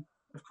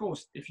of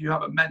course, if you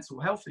have a mental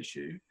health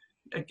issue,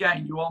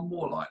 again, you are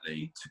more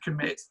likely to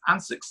commit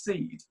and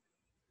succeed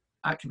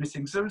at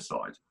committing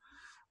suicide.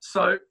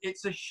 So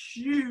it's a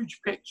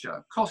huge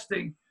picture,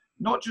 costing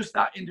not just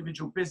that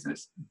individual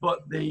business,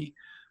 but the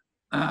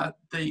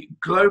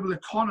global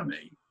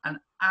economy an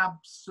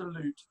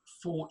absolute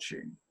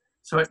fortune.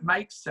 So it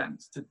makes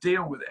sense to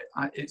deal with it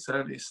at its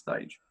earliest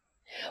stage.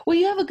 Well,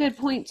 you have a good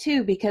point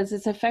too, because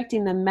it's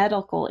affecting the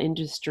medical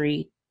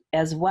industry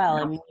as well.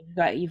 Yeah.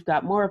 I mean, you've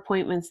got more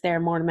appointments there,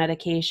 more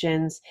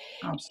medications.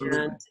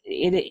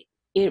 Absolutely. And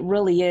it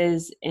really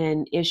is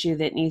an issue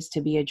that needs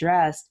to be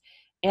addressed,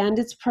 and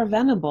it's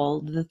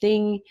preventable. The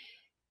thing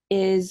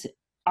is,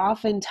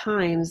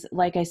 oftentimes,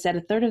 like I said,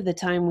 a third of the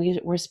time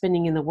we're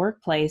spending in the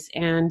workplace,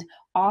 and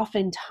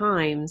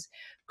oftentimes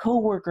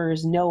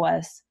coworkers know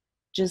us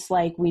just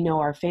like we know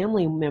our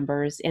family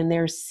members, and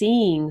they're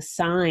seeing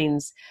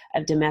signs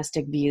of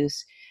domestic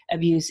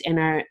abuse and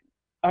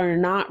are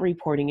not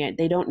reporting it.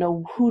 They don't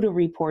know who to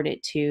report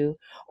it to,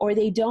 or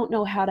they don't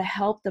know how to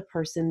help the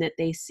person that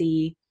they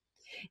see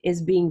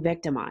is being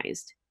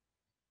victimized.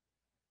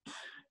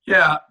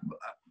 Yeah,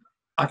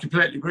 I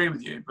completely agree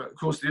with you. But of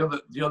course, the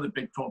other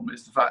big problem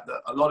is the fact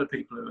that a lot of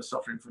people who are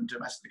suffering from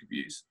domestic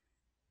abuse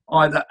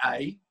either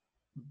A,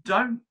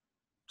 don't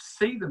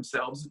see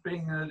themselves as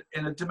being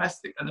in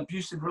an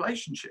abusive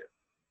relationship.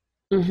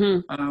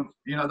 Mm-hmm.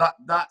 You know,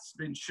 that's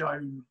been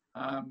shown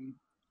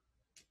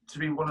to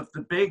be one of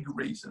the big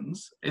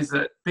reasons, is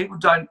that people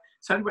don't.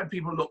 It's only when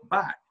people look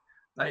back,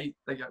 they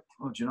go,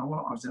 oh, do you know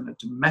what? I was in a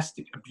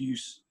domestic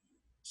abuse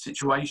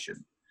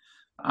situation.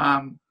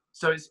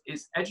 So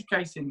it's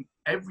educating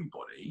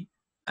everybody,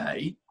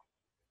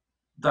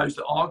 those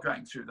that are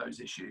going through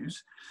those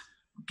issues,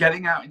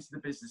 getting out into the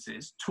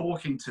businesses,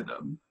 talking to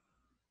them,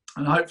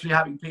 and hopefully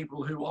having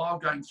people who are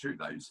going through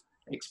those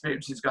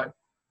experiences go,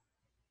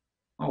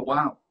 oh,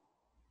 wow,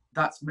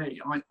 that's me.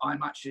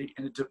 I'm actually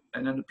in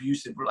an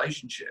abusive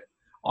relationship.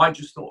 I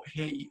just thought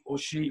he or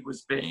she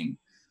was being,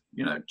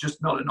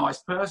 just not a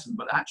nice person,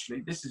 but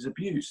actually this is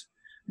abuse.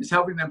 It's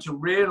helping them to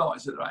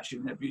realize that they're actually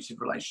in an abusive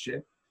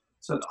relationship,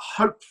 so that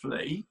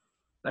hopefully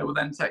they will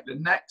then take the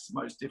next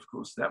most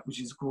difficult step,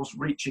 which is, of course,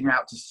 reaching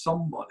out to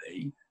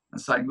somebody and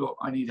saying, look,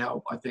 I need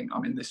help. I think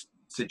I'm in this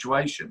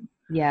situation.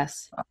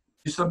 Yes.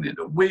 It's something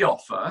that we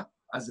offer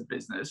as a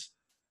business,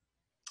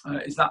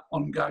 is that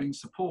ongoing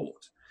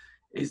support,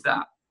 is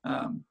that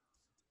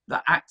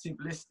active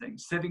listening,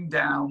 sitting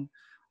down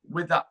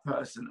with that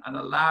person and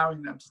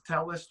allowing them to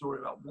tell their story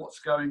about what's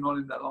going on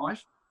in their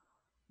life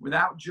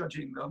without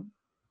judging them,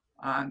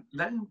 and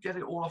letting them get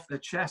it all off their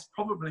chest,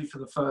 probably for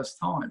the first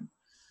time,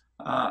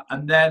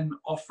 and then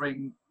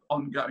offering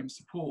ongoing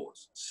support,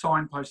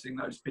 signposting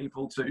those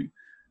people to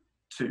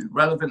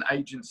relevant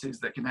agencies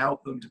that can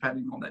help them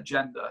depending on their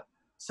gender,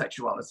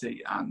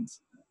 sexuality, and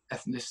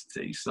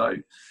ethnicity. So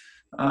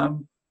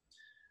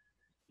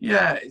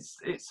yeah,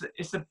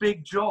 it's a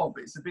big job.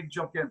 It's a big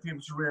job getting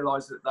people to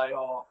realise that they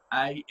are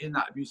A, in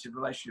that abusive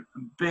relationship,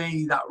 and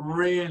B, that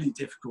really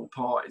difficult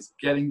part is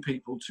getting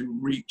people to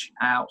reach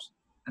out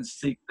and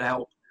seek the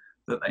help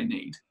that they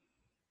need.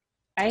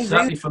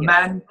 Certainly for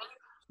men,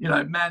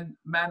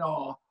 men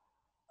are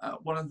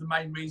one of the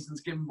main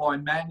reasons given by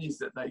men is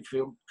that they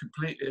feel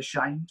completely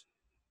ashamed,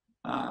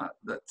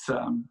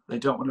 that they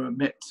don't want to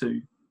admit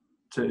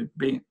to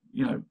being,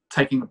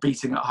 taking a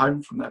beating at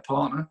home from their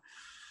partner.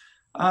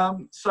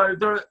 So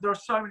there are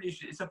so many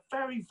issues. It's a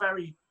very,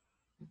 very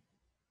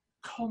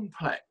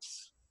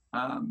complex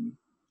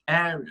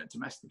area,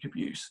 domestic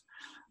abuse.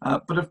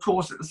 But of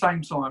course, at the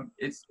same time,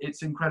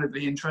 it's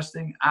incredibly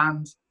interesting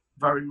and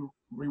very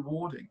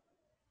rewarding.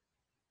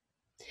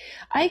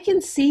 I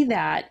can see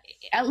that.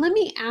 Let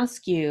me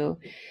ask you,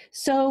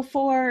 so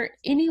for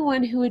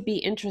anyone who would be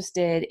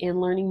interested in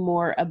learning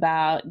more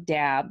about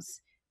D.A.B.S,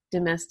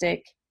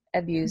 domestic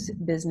abuse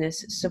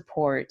business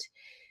support,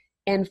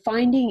 and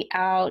finding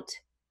out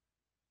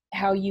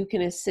how you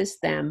can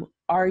assist them,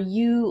 are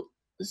you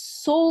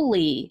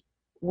solely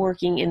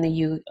working in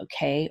the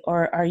UK,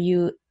 or are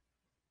you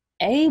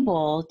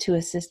able to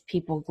assist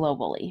people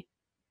globally?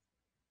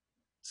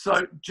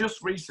 So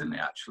just recently,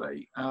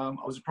 actually, I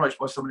was approached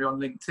by somebody on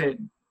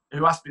LinkedIn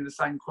who asked me the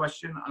same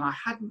question, and I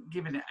hadn't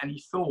given it any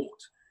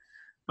thought.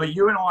 But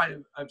you and I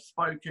have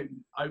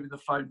spoken over the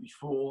phone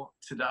before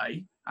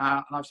today,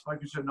 and I've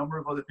spoken to a number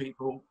of other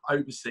people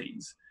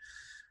overseas.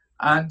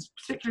 And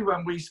particularly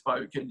when we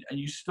spoke, and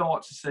you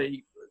start to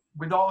see,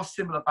 with our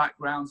similar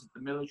backgrounds of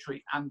the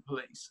military and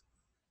police,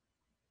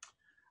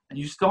 and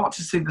you start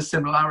to see the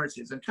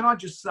similarities. And can I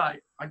just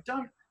say,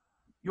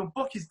 your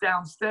book is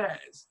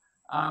downstairs,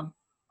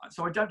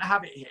 so I don't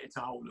have it here to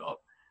hold up.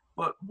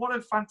 But what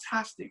a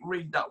fantastic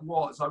read that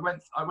was. I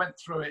went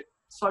through it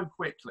so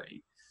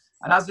quickly.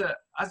 And as a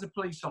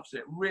police officer,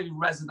 it really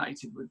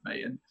resonated with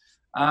me. And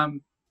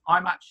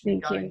I'm actually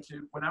going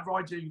to, whenever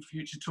I do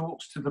future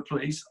talks to the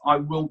police, I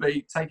will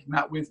be taking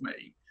that with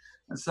me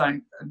and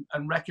saying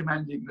and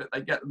recommending that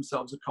they get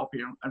themselves a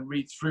copy and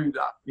read through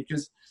that,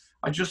 because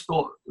I just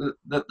thought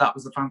that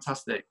was a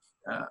fantastic,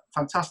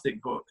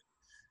 fantastic book,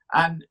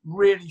 and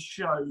really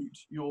showed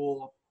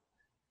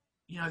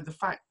the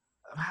fact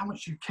of how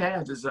much you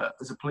cared as a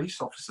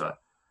police officer,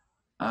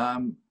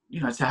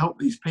 to help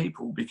these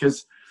people.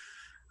 Because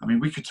I mean,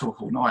 we could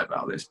talk all night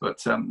about this, but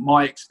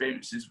my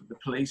experiences with the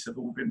police have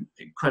all been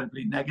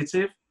incredibly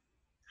negative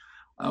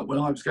when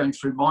I was going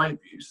through my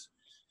abuse.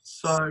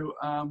 So,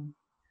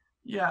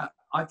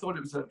 I thought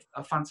it was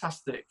a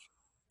fantastic,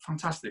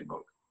 fantastic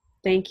book.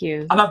 Thank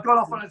you. And I've gone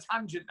off on a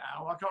tangent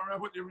now. I can't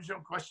remember what the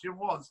original question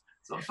was,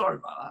 so I'm sorry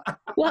about that.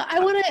 Well,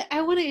 I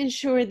want to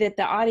ensure that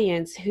the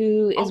audience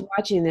who is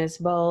watching this,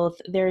 both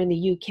there in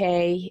the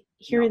UK,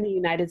 here in the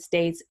United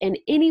States, and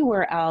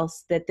anywhere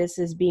else that this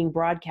is being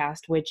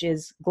broadcast, which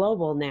is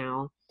global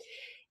now,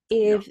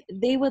 if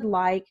they would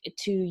like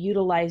to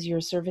utilize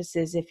your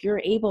services, if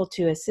you're able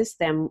to assist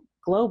them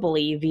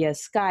globally via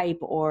Skype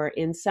or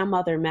in some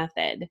other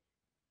method.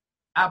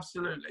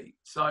 Absolutely.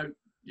 So,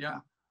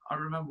 I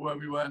remember where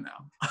we were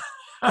now.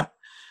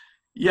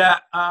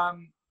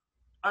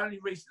 Only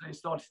recently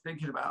started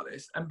thinking about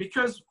this. And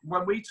because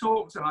when we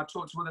talked, and I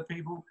talked to other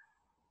people,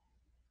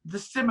 the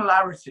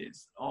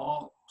similarities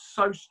are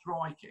so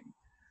striking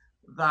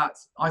that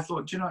I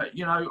thought,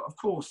 of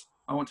course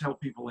I want to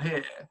help people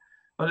here.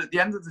 But at the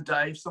end of the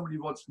day, if somebody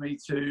wants me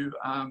to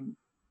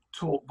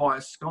talk via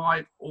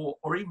Skype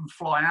or even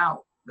fly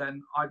out,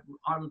 then I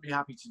would be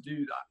happy to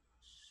do that.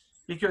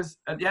 Because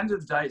at the end of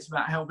the day, it's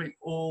about helping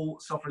all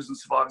sufferers and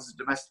survivors of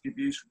domestic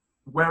abuse,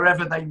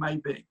 wherever they may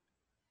be.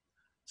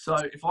 So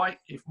if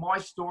my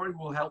story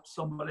will help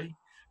somebody,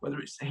 whether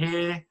it's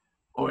here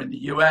or in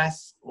the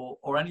US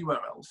or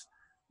anywhere else,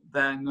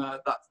 then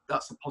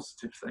that's a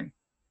positive thing.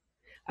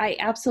 I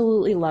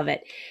absolutely love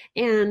it.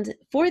 And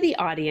for the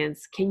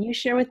audience, can you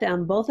share with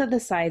them both of the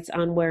sites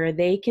on where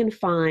they can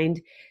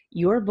find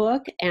your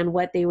book and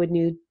what they would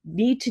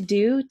need to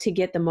do to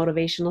get the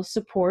motivational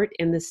support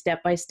in the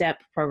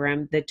step-by-step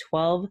program, the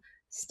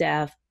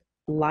 12-step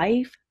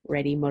Life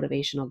Ready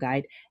Motivational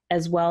Guide,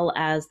 as well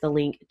as the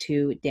link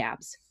to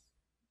D.A.B.S?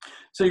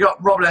 So you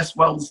got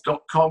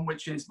robertswells.com,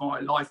 which is my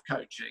life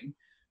coaching,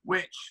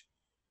 which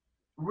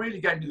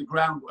really gave me the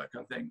groundwork,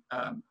 I think,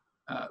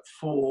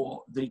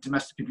 for the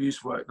domestic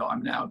abuse work that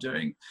I'm now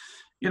doing.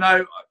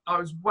 I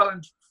was well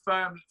and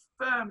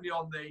firmly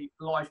on the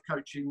life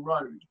coaching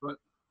road, but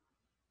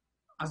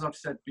as I've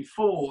said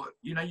before,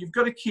 you've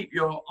got to keep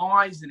your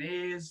eyes and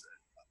ears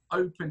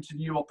open to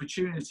new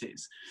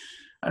opportunities.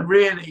 And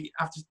really,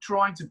 after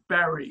trying to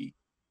bury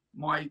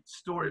my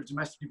story of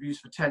domestic abuse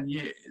for 10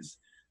 years,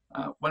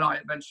 when I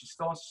eventually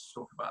started to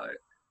talk about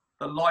it,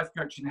 the life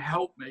coaching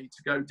helped me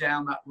to go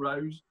down that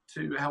road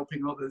to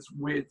helping others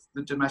with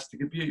the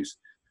domestic abuse.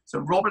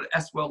 So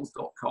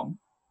robertswells.com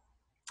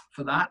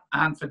for that.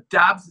 And for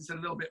D.A.B.S, it's a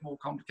little bit more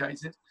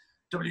complicated.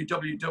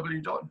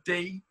 www.D-A-B-S.co.uk.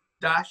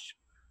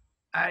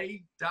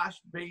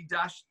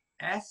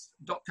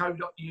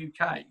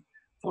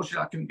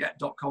 Fortunately, I couldn't get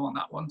 .com on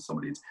that one.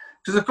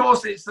 Because of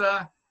course it's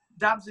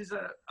D.A.B.S is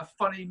a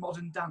funny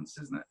modern dance,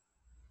 isn't it?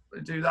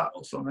 They do that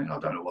or something. I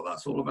don't know what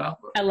that's all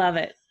about. But, I love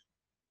it.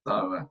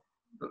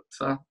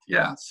 So,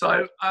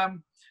 So,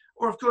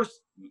 or of course,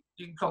 you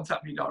can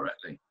contact me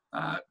directly.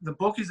 The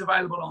book is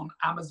available on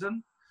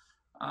Amazon.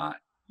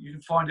 You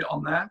can find it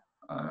on there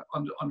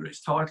under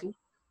its title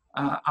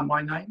and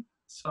my name.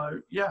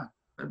 So,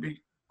 I'd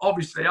be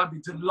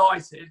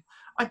delighted.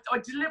 I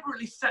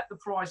deliberately set the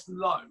price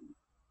low.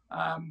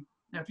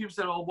 People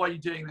say, "Oh, why are you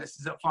doing this?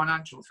 Is it a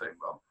financial thing?"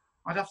 Well,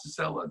 I'd have to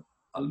sell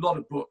a lot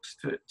of books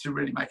to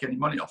really make any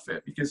money off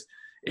it, because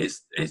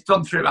it's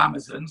done through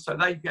Amazon, so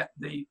they get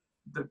the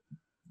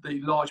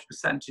large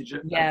percentage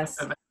of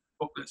every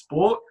book that's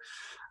bought.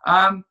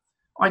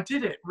 I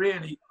did it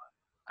really,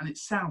 and it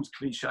sounds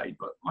cliched,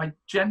 but I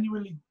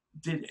genuinely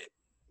did it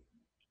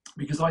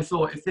because I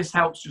thought if this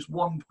helps just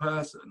one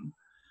person,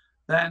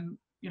 then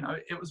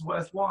it was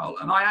worthwhile.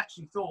 And I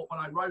actually thought when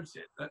I wrote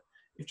it that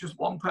if just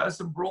one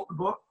person bought the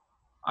book,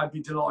 I'd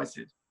be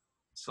delighted.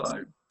 So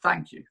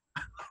thank you.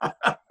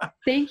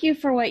 Thank you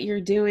for what you're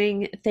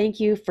doing. Thank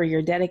you for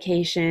your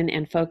dedication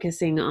and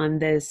focusing on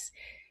this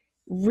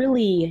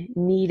really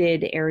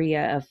needed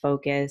area of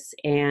focus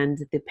and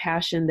the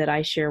passion that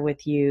I share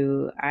with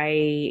you.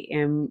 I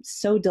am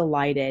so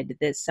delighted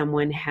that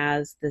someone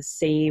has the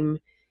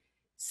same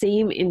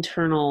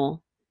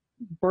internal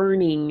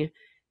burning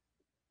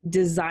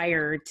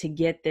desire to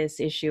get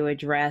this issue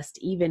addressed,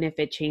 even if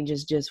it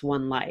changes just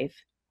one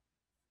life.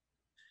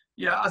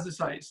 Yeah, as I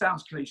say, it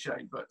sounds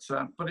cliche, but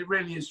it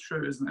really is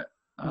true, isn't it?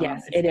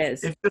 Yes, it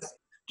is.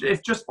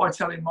 If just by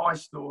telling my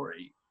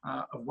story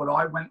of what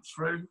I went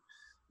through,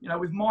 you know,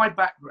 with my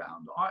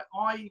background,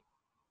 I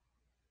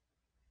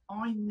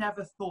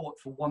never thought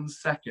for 1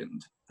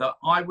 second that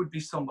I would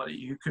be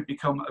somebody who could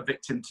become a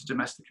victim to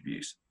domestic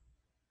abuse.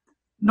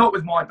 Not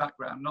with my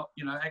background, not,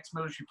 you know,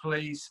 ex-military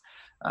police,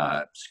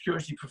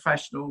 security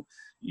professional.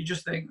 You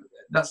just think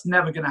that's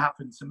never going to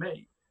happen to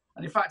me.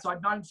 And in fact,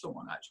 I'd known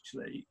someone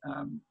actually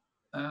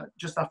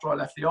just after I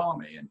left the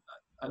army, and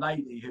a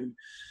lady who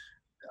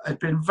had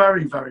been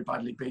very, very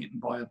badly beaten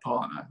by her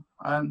partner.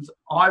 And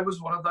I was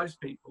one of those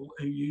people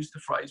who used the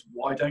phrase,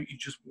 "Why don't you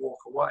just walk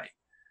away?"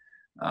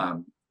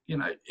 You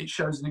know, it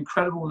shows an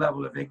incredible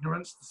level of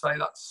ignorance to say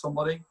that to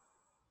somebody.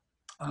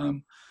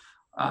 And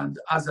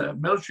as a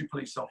military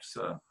police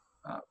officer,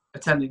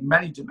 attending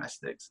many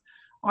domestics,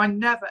 I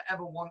never,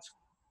 ever once,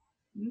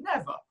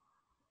 never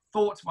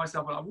thought to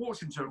myself when I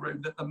walked into a room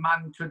that the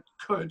man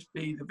could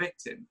be the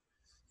victim.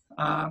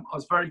 I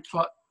was very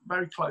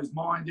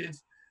closed-minded,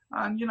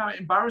 and you know, it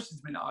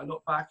embarrasses me now. I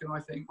look back and I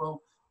think,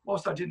 well,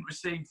 whilst I didn't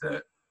receive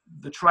the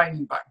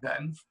training back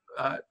then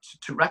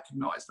to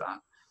recognise that,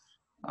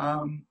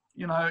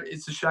 you know,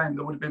 it's a shame.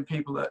 There would have been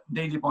people that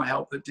needed my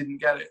help that didn't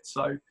get it.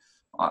 So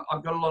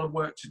I've got a lot of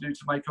work to do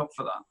to make up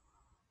for that.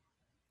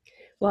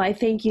 Well, I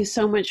thank you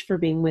so much for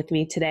being with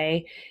me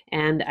today.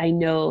 And I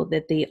know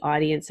that the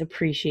audience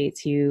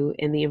appreciates you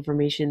and the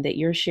information that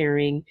you're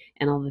sharing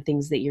and all the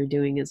things that you're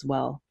doing as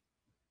well.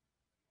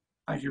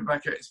 Thank you,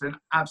 Rebecca. It's been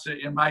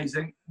absolutely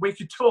amazing. We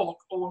could talk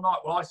all night.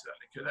 Well, I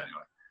certainly could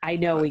anyway. I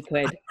know we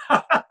could.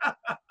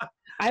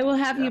 I will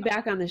have you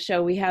back on the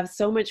show. We have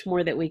so much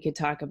more that we could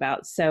talk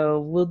about.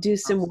 So we'll do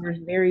some more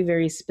very,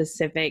 very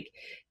specific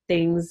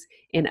things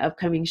in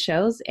upcoming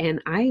shows,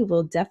 and I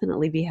will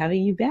definitely be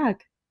having you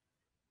back.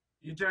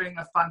 You're doing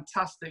a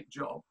fantastic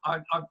job.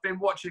 I've been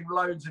watching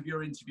loads of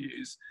your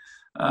interviews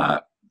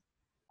on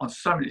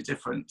so many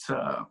different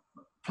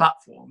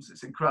platforms.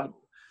 It's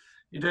incredible.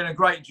 You're doing a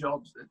great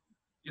job.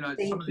 You know,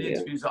 some of the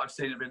interviews that I've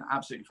seen have been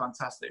absolutely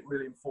fantastic,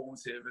 really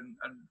informative and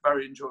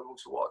very enjoyable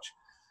to watch.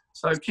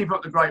 So keep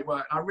up the great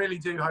work. I really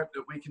do hope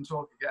that we can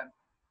talk again.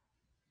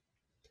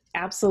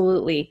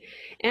 Absolutely.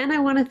 And I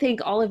want to thank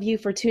all of you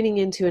for tuning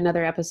into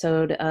another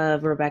episode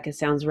of Rebecca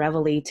Sounds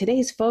Reveille.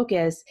 Today's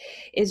focus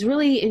is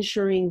really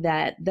ensuring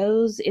that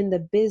those in the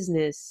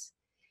business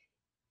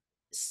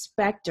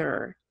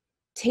sector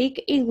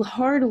take a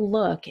hard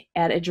look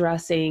at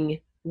addressing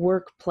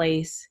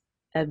workplace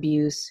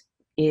abuse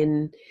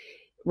in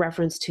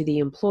reference to the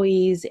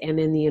employees and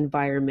in the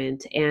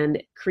environment,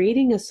 and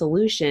creating a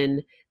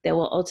solution that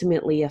will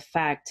ultimately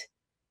affect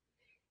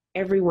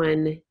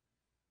everyone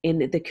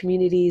in the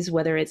communities,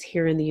 whether it's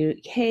here in the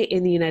UK,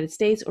 in the United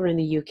States, or in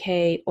the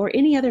UK, or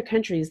any other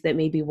countries that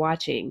may be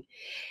watching.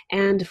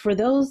 And for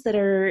those that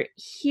are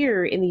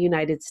here in the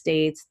United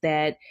States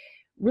that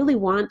really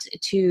want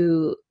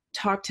to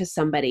talk to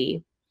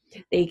somebody,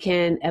 they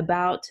can,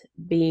 about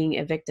being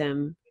a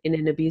victim in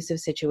an abusive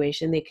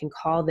situation, they can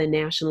call the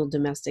National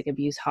Domestic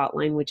Abuse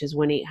Hotline, which is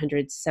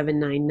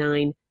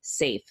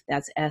 1-800-799-SAFE.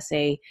 That's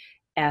SAFE,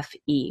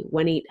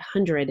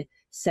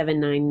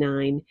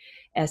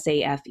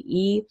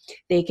 1-800-799-SAFE.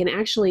 They can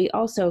actually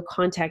also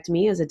contact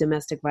me as a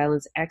domestic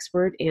violence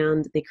expert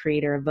and the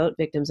creator of Vote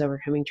Victims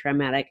Overcoming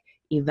Traumatic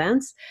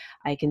Events.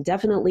 I can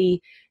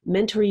definitely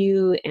mentor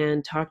you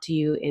and talk to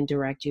you and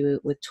direct you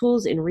with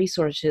tools and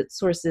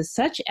resources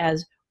such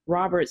as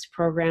Robert's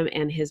program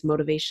and his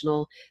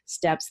motivational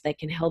steps that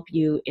can help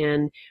you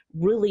and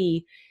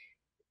really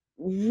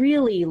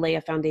lay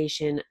a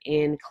foundation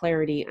and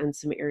clarity on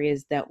some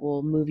areas that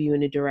will move you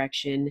in a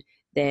direction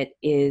that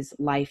is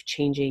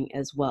life-changing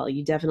as well.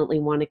 You definitely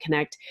want to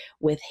connect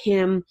with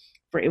him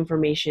for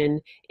information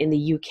in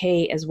the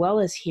UK as well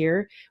as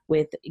here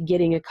with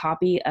getting a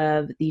copy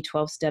of the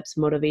 12 Steps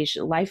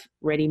Motivation Life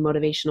Ready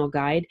Motivational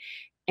Guide,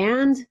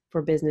 and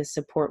for business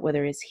support,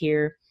 whether it's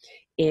here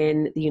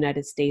in the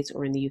United States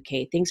or in the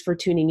UK. Thanks for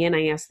tuning in.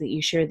 I ask that you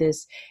share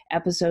this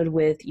episode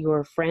with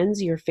your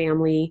friends, your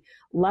family,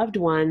 loved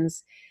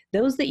ones,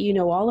 those that you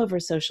know all over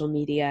social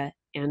media,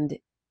 and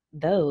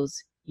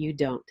those you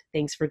don't.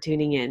 Thanks for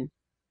tuning in.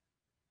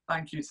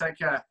 Thank you. Take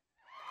care.